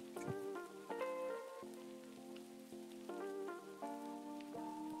rejection.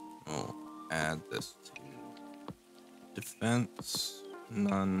 We'll add this to defense.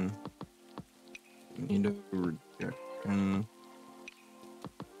 None. Magneto rejection.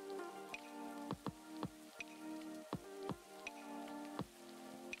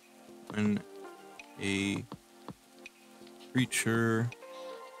 When a creature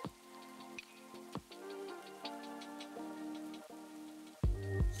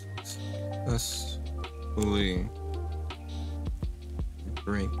successfully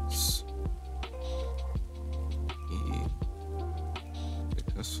breaks he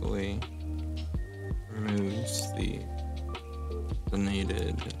successfully removes the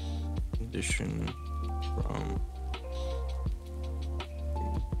donated condition from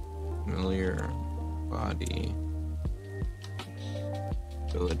familiar body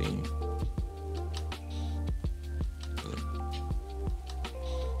ability.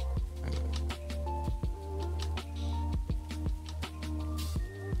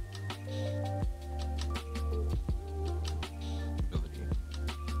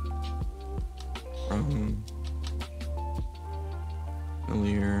 From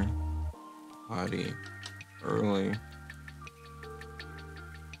familiar body early.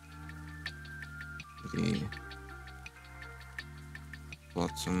 The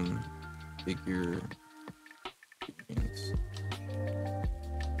flotsam figure experience.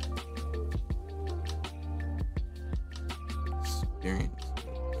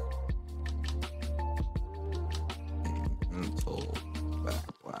 Mental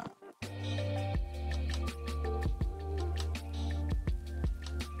backlash.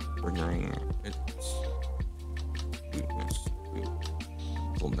 Triggering its weakness to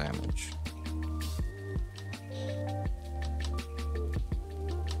full damage.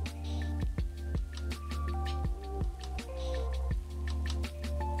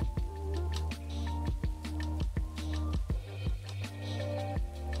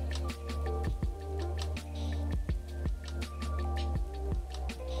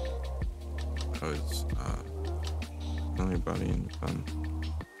 Oh, it's only body in the fun.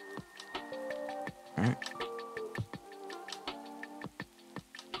 Alright.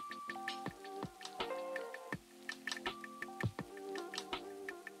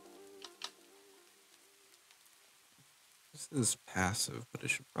 This is passive, but it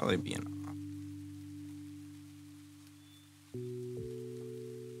should probably be an off.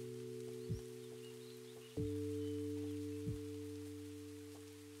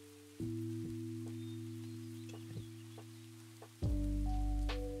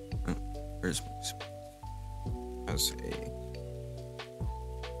 Where's my space? Has a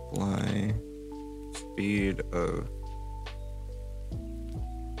fly speed of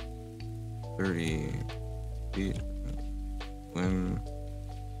 30 feet, swim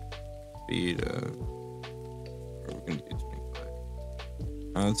speed of, or we can do 25.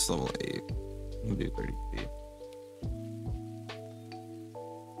 Oh, it's level 8. We can do 30 feet.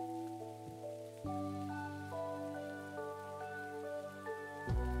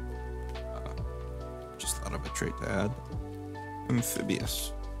 Just thought of a trait to add.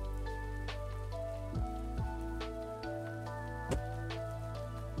 Amphibious.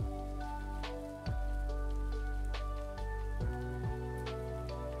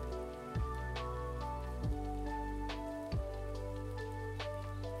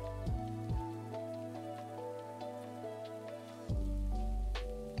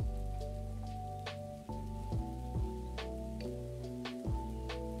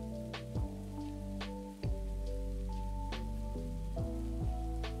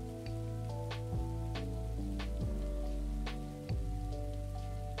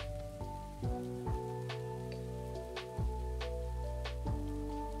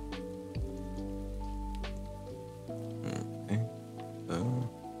 Okay, so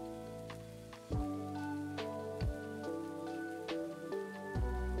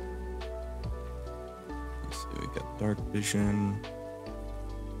let's see, we got dark vision.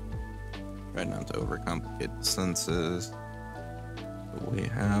 Try not to overcomplicate the senses. So we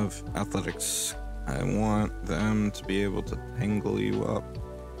have athletics. I want them to be able to tangle you up.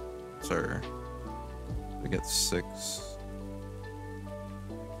 Sir, we get 6.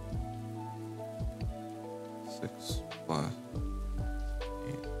 6 plus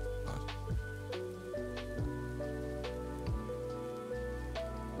 8 plus.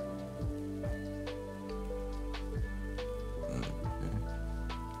 Okay.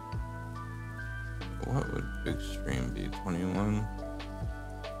 Extreme B21.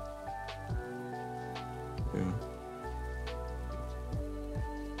 2,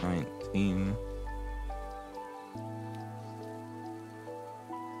 19.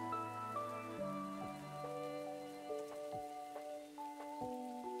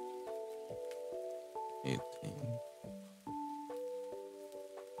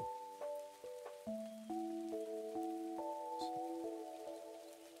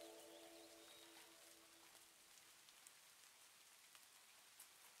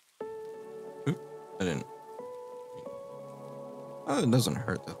 I didn't. Well, it doesn't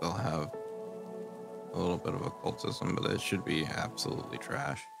hurt that they'll have a little bit of occultism, but it should be absolutely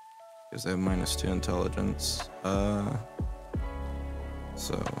trash because they have -2 intelligence.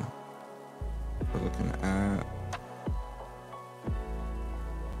 So we're looking at.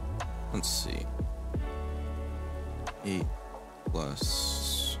 Let's see. 8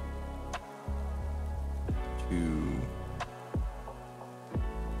 plus 2.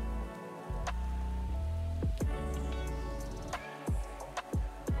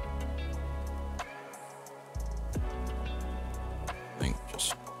 I think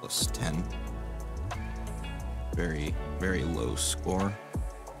just plus 10. Very, very low score.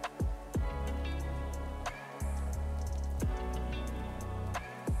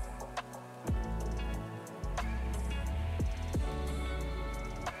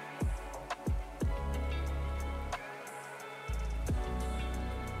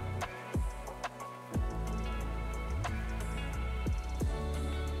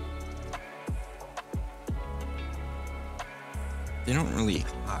 They don't really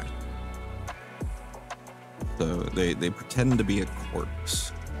hide. So they pretend to be a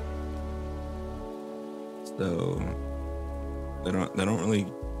corpse. So they don't really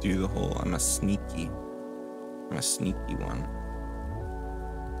do the whole I'm a sneaky one.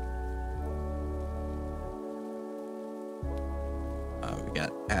 We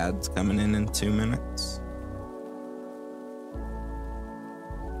got ads coming in 2 minutes.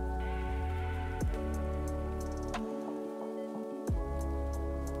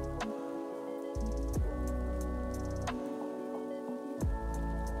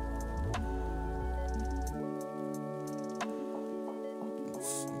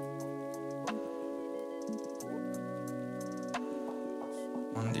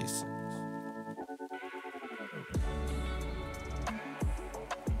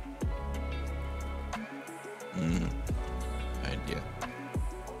 Idea.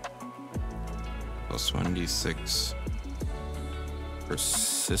 Plus 1d6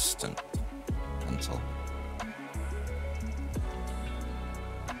 persistent mental.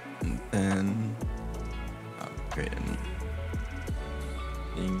 And then create a new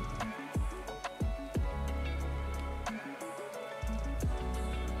thing.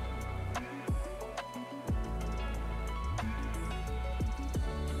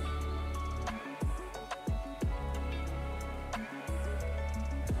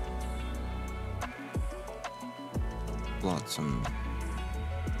 Some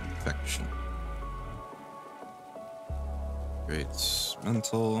infection. Creates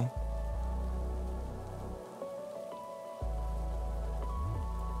mental.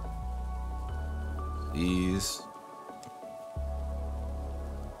 These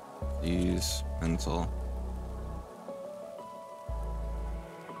mental.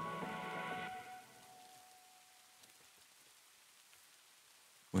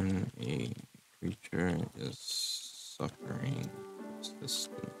 When a creature is suffering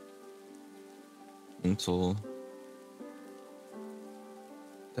persistent mental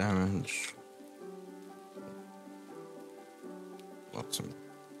damage. Lots of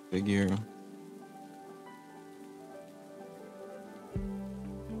figure.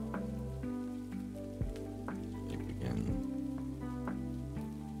 They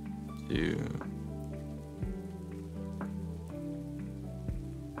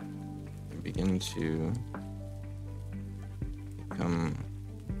begin to become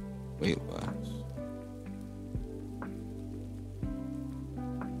weightless.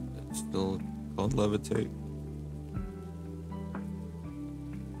 It's still called levitate.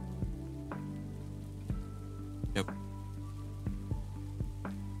 Yep.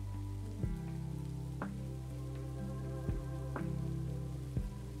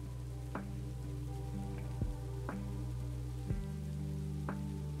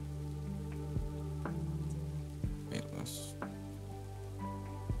 Weightless.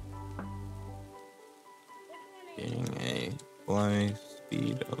 Gaining a fly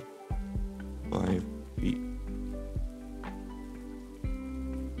speed of 5 feet.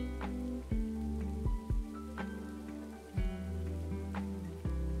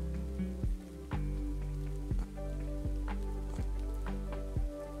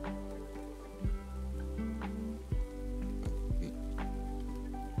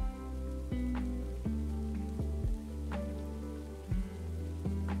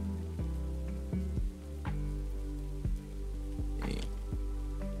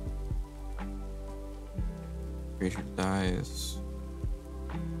 Creature dies.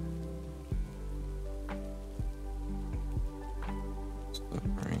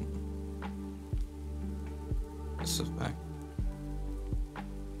 Suffering. This effect.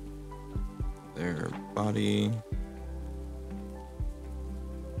 Their body.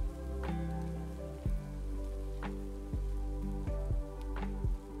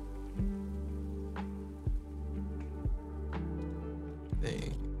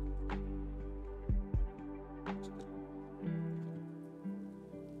 They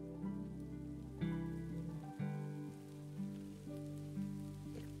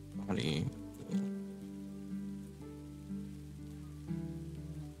body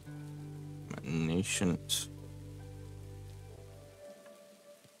nascent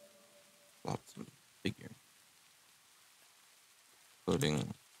lots of figure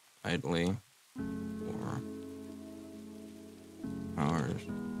floating idly for hours.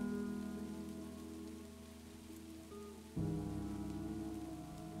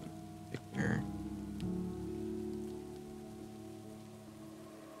 Figure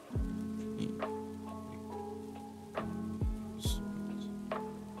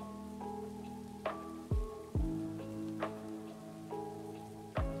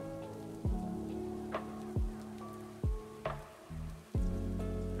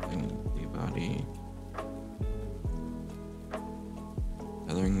the body,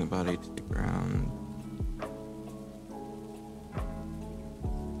 tethering the body to the ground.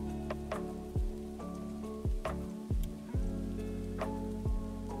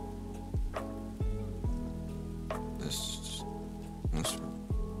 This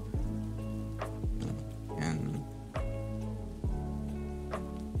and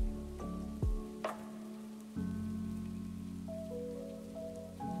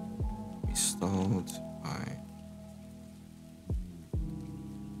be stalled by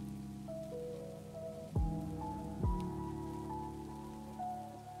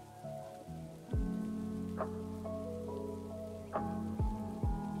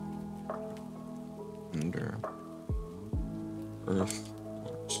under earth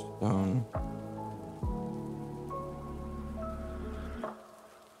or stone.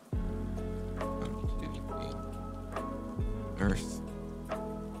 Onto the earth.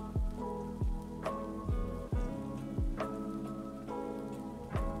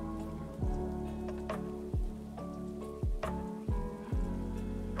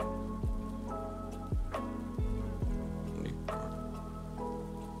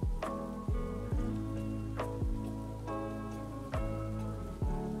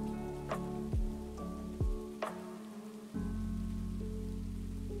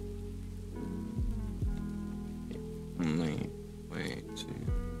 Only way to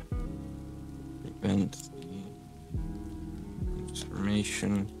prevent the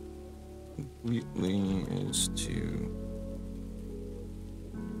transformation completely is to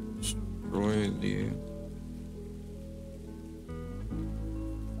destroy the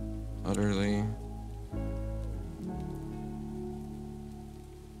utterly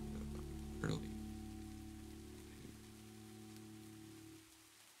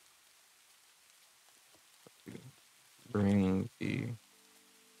bring the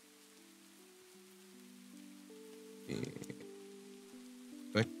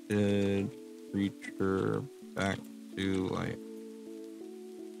affected creature back to life.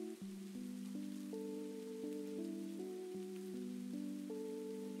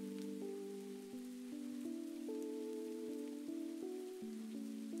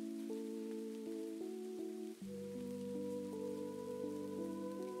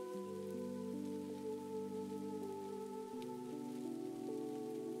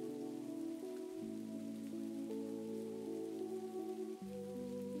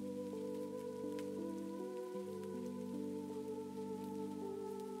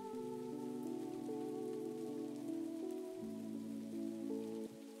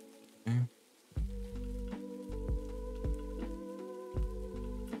 Okay.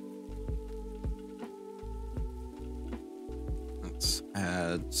 Let's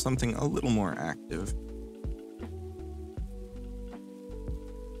add something a little more active.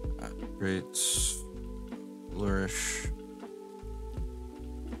 Creates flourish.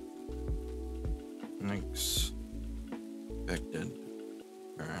 Makes affected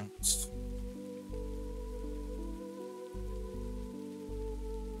parents.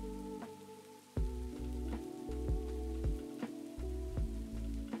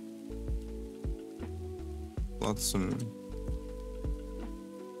 Some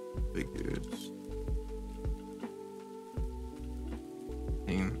figures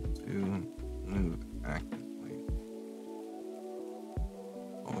aim to move actively.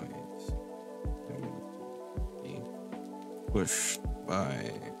 Always to be pushed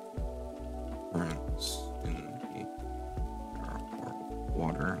by currents in the air or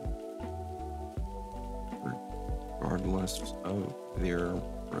water, regardless of their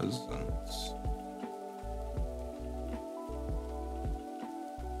presence.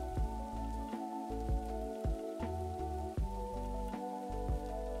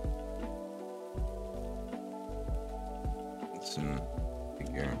 Some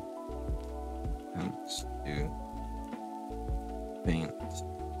figure tends to faint.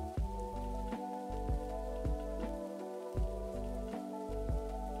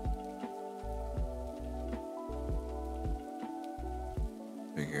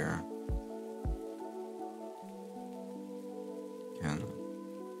 Figure can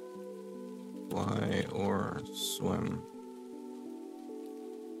fly or swim.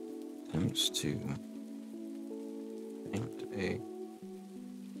 Attempts to faint a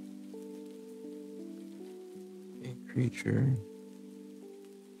creature.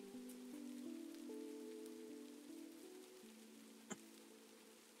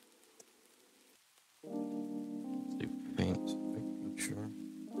 To faint a creature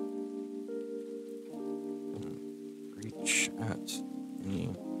and reach at any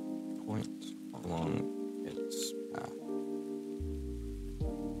point along its path.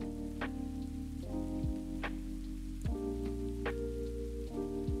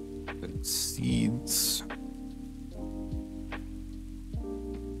 Succeeds.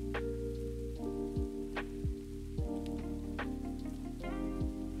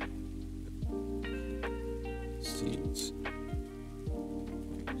 Seeds.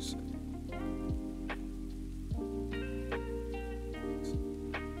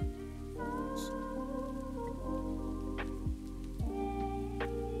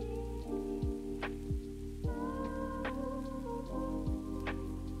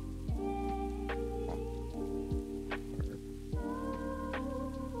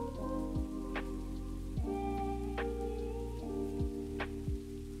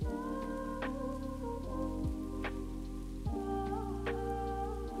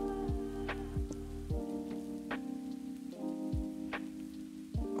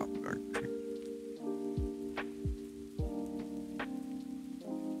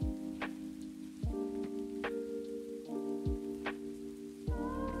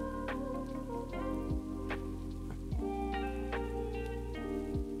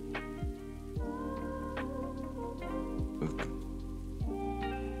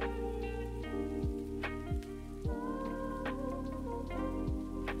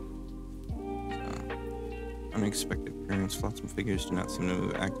 Unexpected appearance. Flotsam figures do not seem to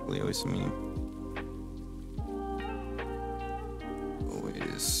move actively, always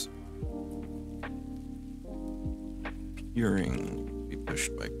appearing to be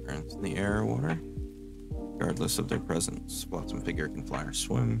pushed by currents in the air or water. Regardless of their presence, Flotsam figure can fly or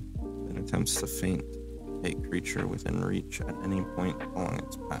swim, then attempts to faint a creature within reach at any point along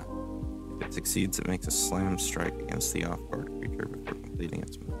its path. If it succeeds, it makes a slam strike against the off-guard creature before completing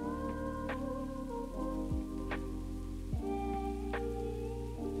its movement.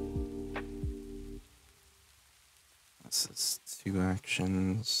 This is 2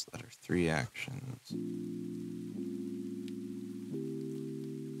 actions that are 3 actions.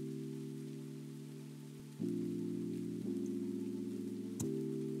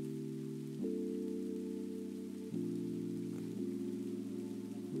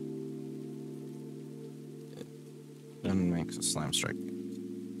 It then makes a slam strike against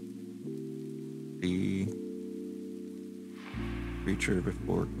the creature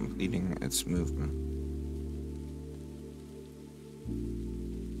before completing its movement.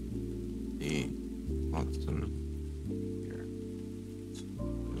 The Flotsam here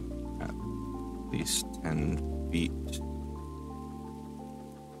at least 10 feet.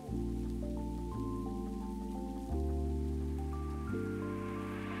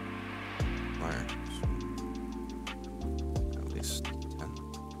 Fire. At least 10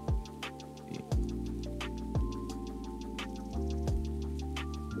 feet.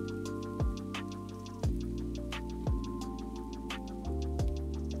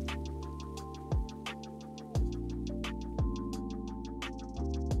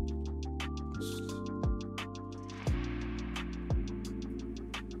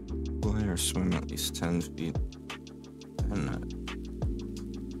 Fly or swim at least 10 feet and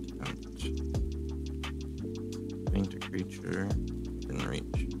attempt faint a creature within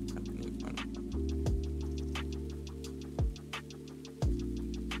reach at any point.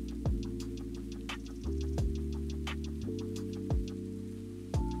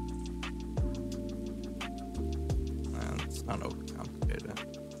 And it's not overcomplicated.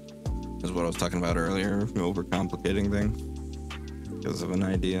 Is what I was talking about earlier, overcomplicating things. because of an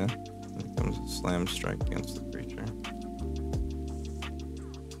idea. It comes a slam strike against the creature.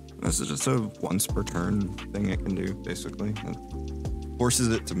 This is just a once per turn thing it can do, basically. It forces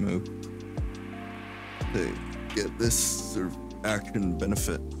it to move to get this sort of action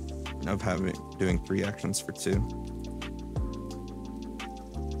benefit of doing 3 actions for 2.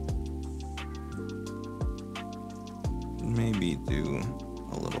 Maybe do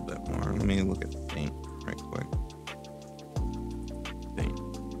a little bit more. Let me look at paint right quick. Paint.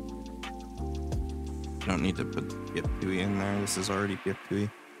 Don't need to put PF2E in there. This is already PF2E.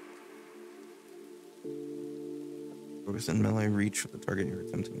 Within melee reach with the target you're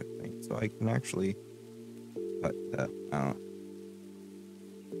attempting to paint. So I can actually cut that out.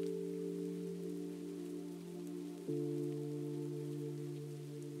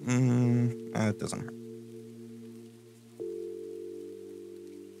 It doesn't hurt.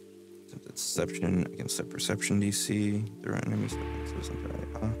 Deception against their perception DC. There are enemies until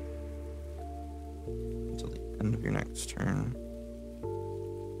the end of your next turn.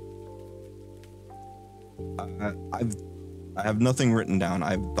 I have nothing written down.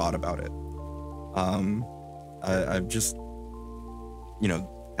 I've thought about it. I've just,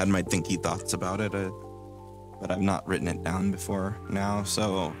 had my thinky thoughts about it, but I've not written it down before now.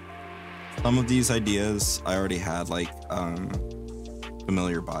 So some of these ideas I already had, like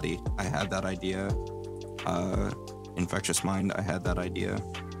familiar body. I had that idea. Infectious mind. I had that idea.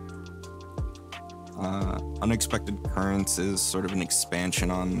 Unexpected currents is sort of an expansion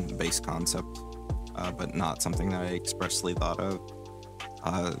on base concept. But not something that I expressly thought of.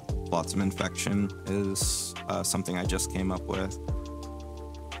 Flotsam infection is something I just came up with.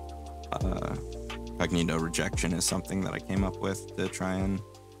 Cognito rejection is something that I came up with to try and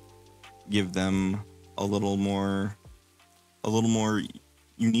give them a little more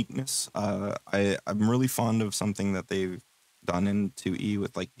uniqueness. I'm really fond of something that they've done in 2E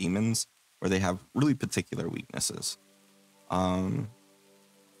with like demons, where they have really particular weaknesses.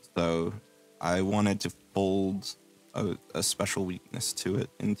 So I wanted to fold a special weakness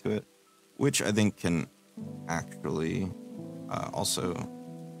into it, which I think can actually also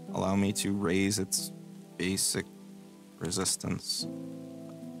allow me to raise its basic resistance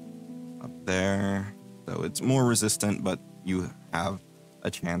up there. So it's more resistant, but you have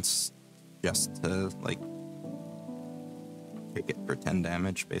a chance just to like take it for 10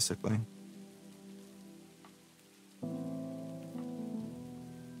 damage, basically.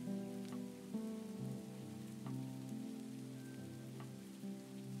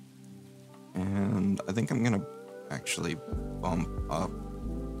 And I think I'm gonna actually bump up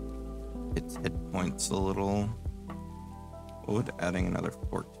its hit points a little. What would adding another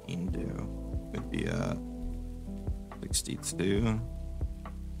 14 do? Would be 62.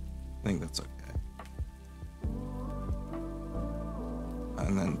 I think that's okay.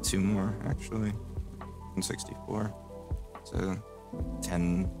 And then 2 more actually. 64. So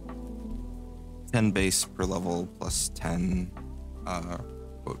 10 base per level plus 10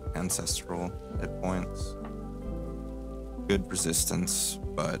 quote ancestral hit points. Good resistance,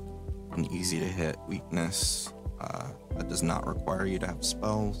 but an easy to hit weakness that does not require you to have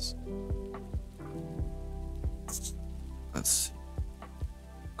spells. Let's see.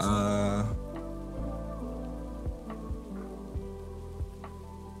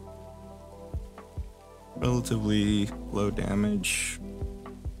 Relatively low damage,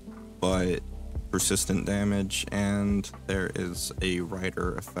 but persistent damage, and there is a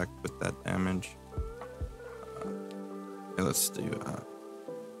rider effect with that damage. Okay, let's do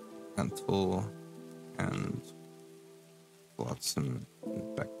mental and flotsam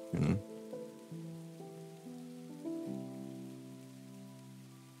infection.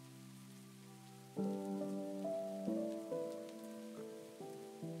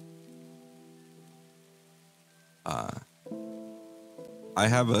 I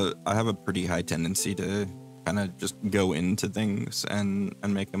have a pretty high tendency to kind of just go into things and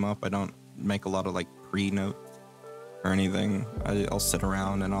make them up. I don't make a lot of like pre-notes or anything. I'll sit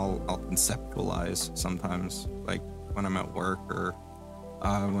around and I'll conceptualize sometimes, like when I'm at work or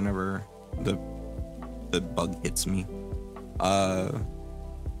whenever the bug hits me. And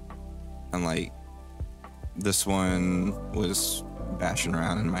like this one was bashing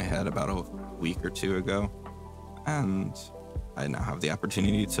around in my head about a week or 2 ago, and I now have the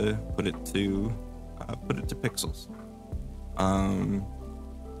opportunity to put it to pixels.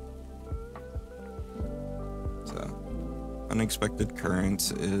 So unexpected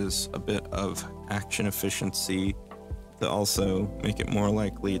currents is a bit of action efficiency to also make it more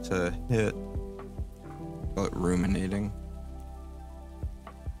likely to hit. Call it ruminating.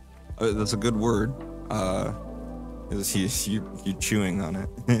 That's a good word. Is you chewing on it.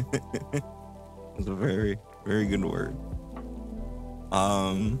 It's a very, very good word.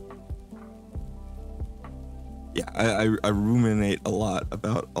 Yeah, I ruminate a lot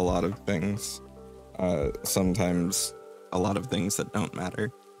about a lot of things. Sometimes a lot of things that don't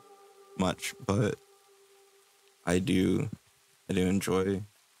matter much, but I do enjoy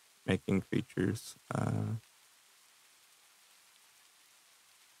making creatures.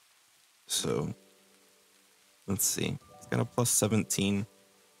 So let's see. It's got a plus 17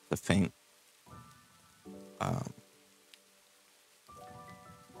 to faint.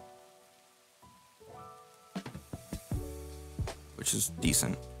 Which is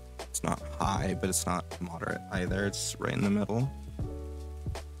decent. It's not high, but it's not moderate either. It's right in the middle.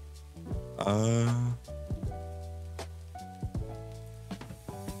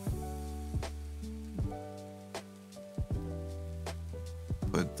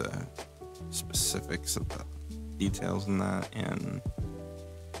 Put the specifics of the details in that and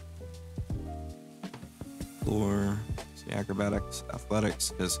lore, see acrobatics, athletics,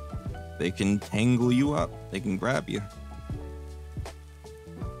 because they can tangle you up. They can grab you.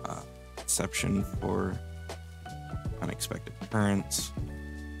 Exception for unexpected occurrence.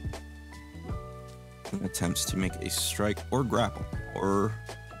 Attempts to make a strike or grapple, or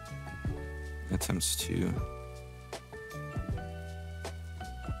attempts to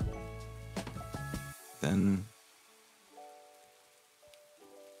then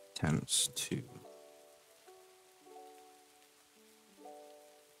attempts to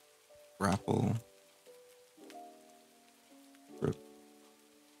grapple, grip,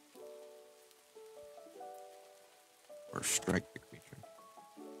 or strike the creature.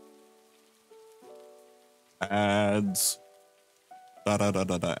 Ads.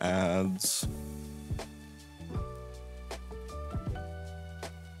 Ads.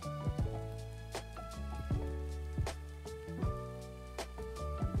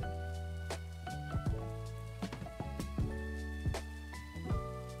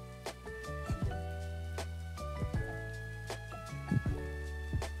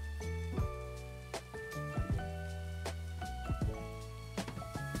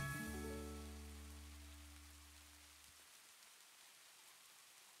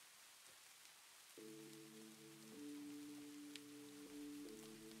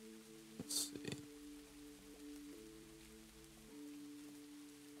 Let's see.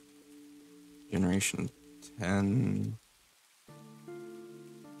 Generation 10.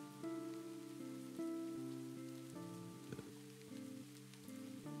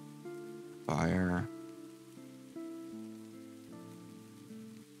 Fire.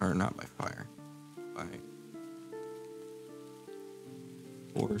 Or not by fire. By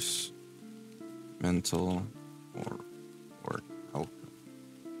force, mental, or health.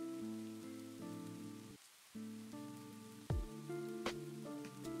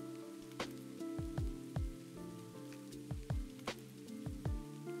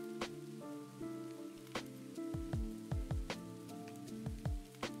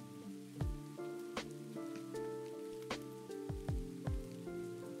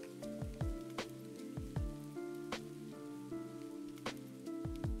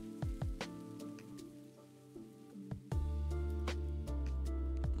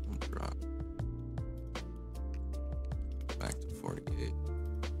 Drop back to 48.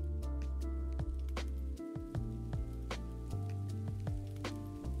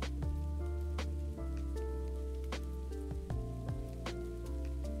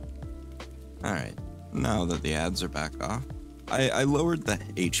 All right, now that the ads are back off, I lowered the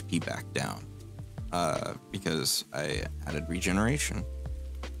HP back down because I added regeneration.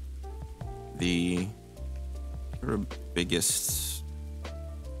 The sort of biggest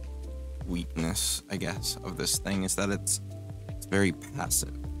weakness, I guess, of this thing is that it's very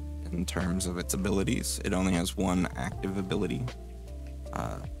passive in terms of its abilities. It only has one active ability,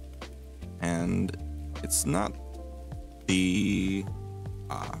 and it's not the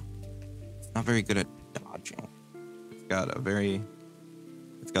it's not very good at dodging. It's got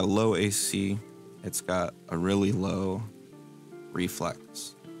a low AC. It's got a really low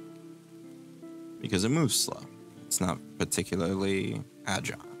reflex because it moves slow. It's not particularly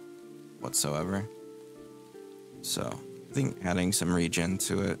agile whatsoever. So I think adding some regen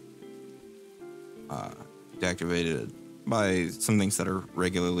to it, deactivated by some things that are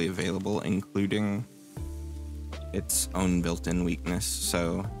regularly available, including its own built-in weakness.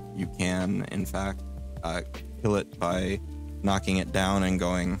 So you can, in fact, kill it by knocking it down and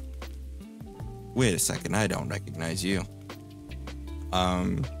going, wait a second, I don't recognize you.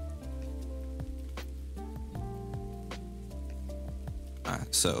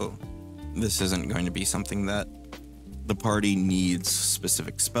 So this isn't going to be something that the party needs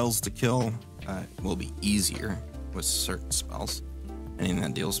specific spells to kill, it will be easier with certain spells. Anything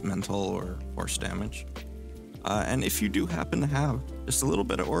that deals mental or force damage. And if you do happen to have just a little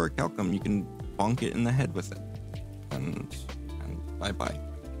bit of orichalcum, you can bonk it in the head with it. And bye-bye.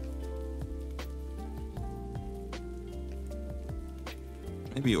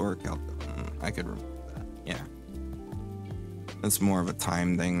 Maybe orichalcum. I could remember that. Yeah. That's more of a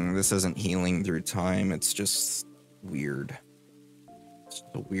time thing. This isn't healing through time. It's just weird. It's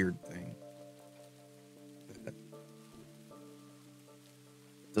a weird thing. It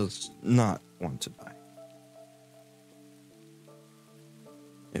does not want to die.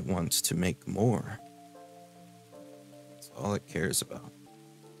 It wants to make more. That's all it cares about.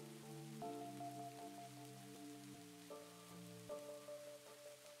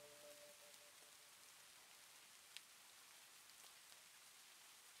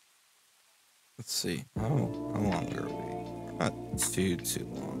 Let's see. How long are we? Not too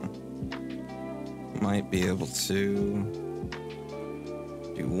long. Might be able to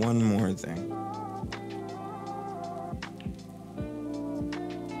do one more thing.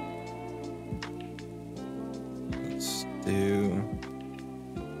 Let's do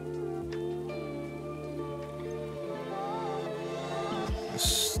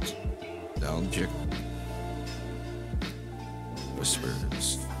nostalgic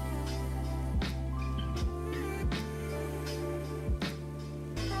whispers.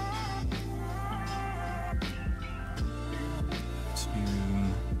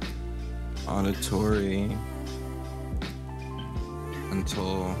 Auditory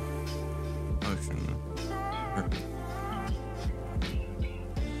until motion.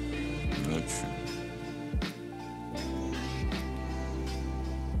 Motion.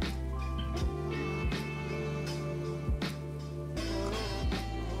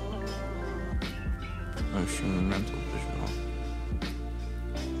 Motion, mental, visual.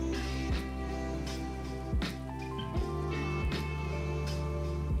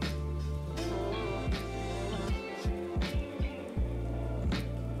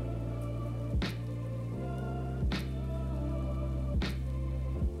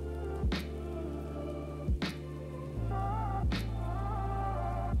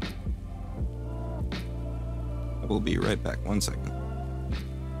 We'll be right back. 1 second.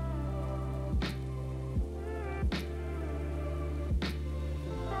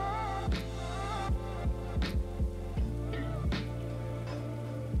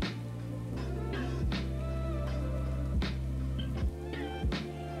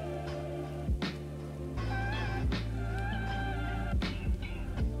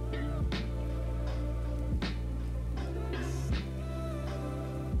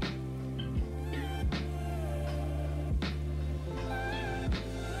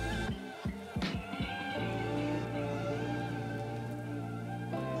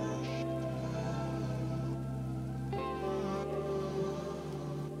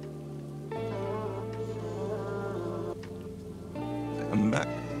 I'm back.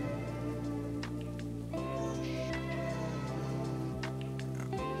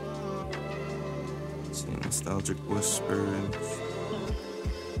 Let's see, nostalgic whispers,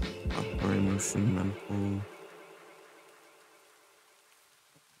 auditory motion, mental.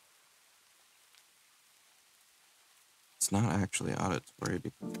 It's not actually auditory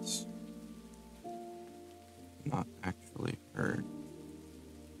because it's not actually heard.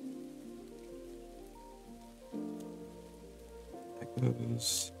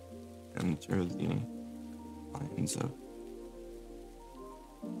 Echoes enter the lines of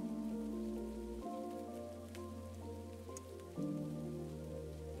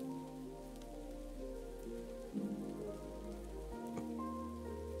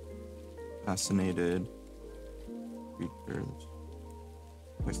fascinated creatures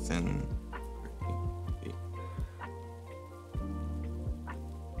within 30 feet.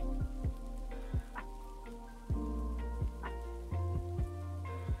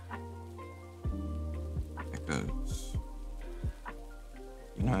 Echoes.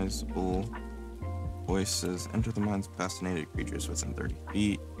 Recognizable voices enter the minds of fascinated creatures within 30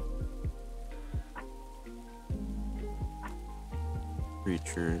 feet.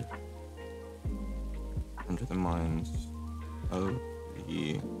 Creatures enter the minds of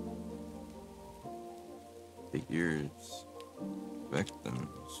the figures,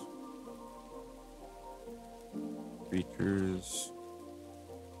 victims. Creatures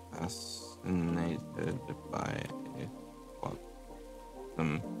fascinated by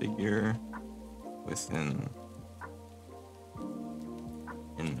some figure within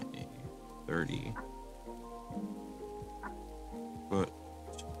in a 30 foot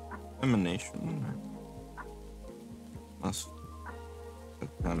emanation Must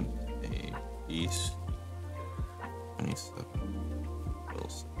attempt a beast. 27.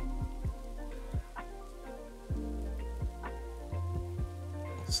 Wilson.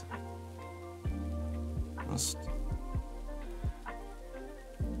 Must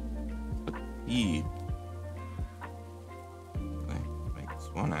succeed. Makes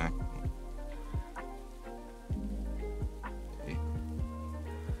one action. Okay.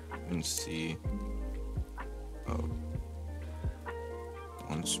 And see. Oh.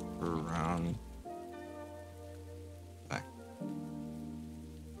 Once per round. Back.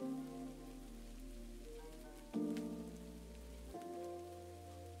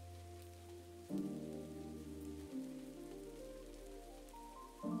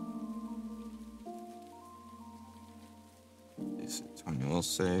 This Tony will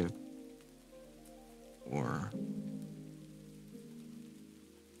save. Or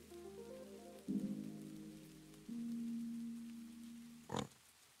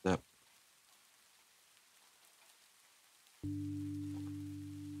step.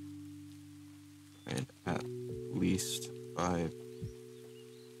 Right at least 5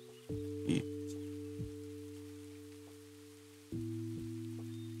 feet.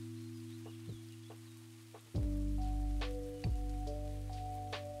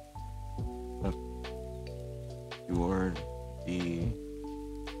 Step toward the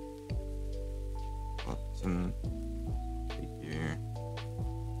button figure.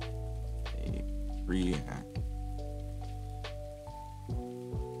 A react.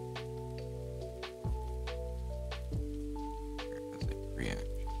 As a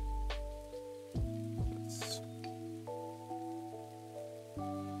reaction. Let's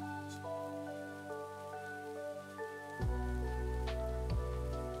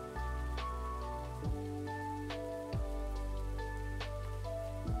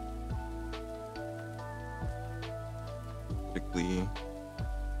quickly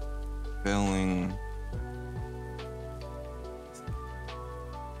failing.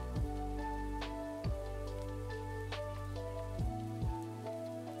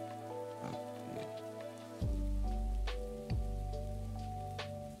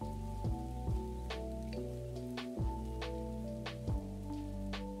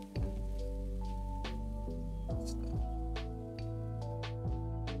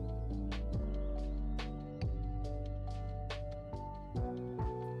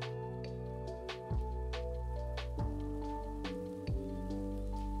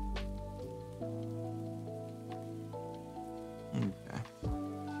 Okay.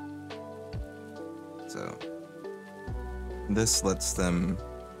 So this lets them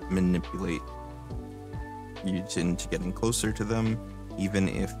manipulate you into getting closer to them, even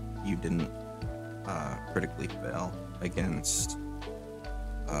if you didn't critically fail against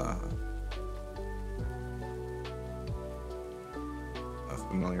a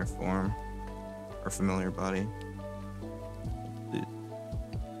familiar form or familiar body.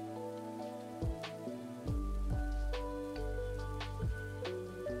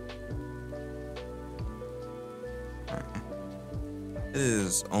 It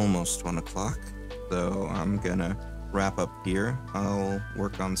is almost 1 o'clock, so I'm gonna wrap up here. I'll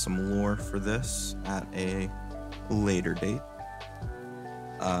work on some lore for this at a later date.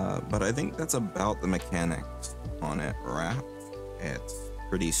 But I think that's about the mechanics on it wrapped. It's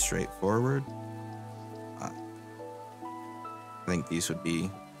pretty straightforward. I think these would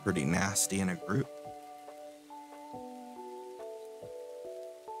be pretty nasty in a group.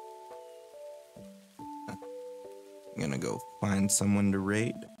 I'm gonna go find someone to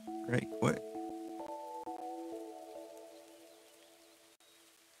raid right quick.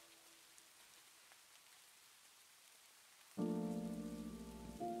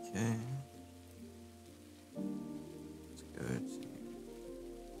 Okay. Let's go to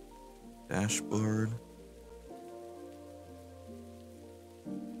dashboard.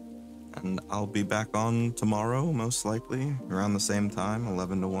 And I'll be back on tomorrow, most likely, around the same time,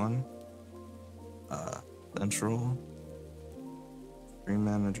 11 to 1. Central. Stream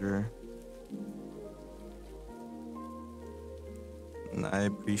manager. And I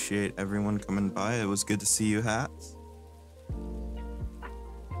appreciate everyone coming by. It was good to see you, Hats.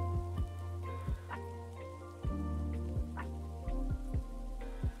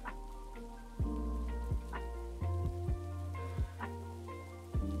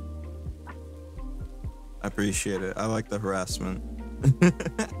 I appreciate it. I like the harassment.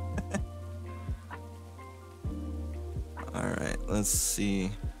 Alright, let's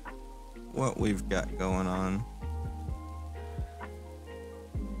see what we've got going on.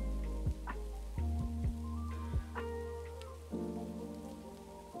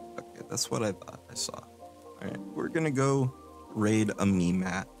 Okay, that's what I thought I saw. All right, we're gonna go raid a me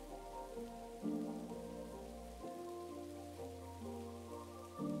mat.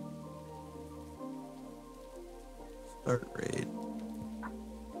 Start raid.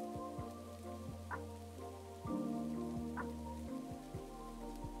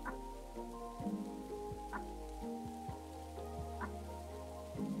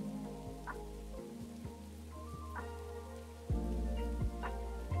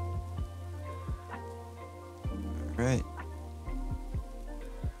 All right.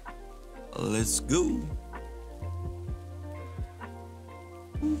 Let's go.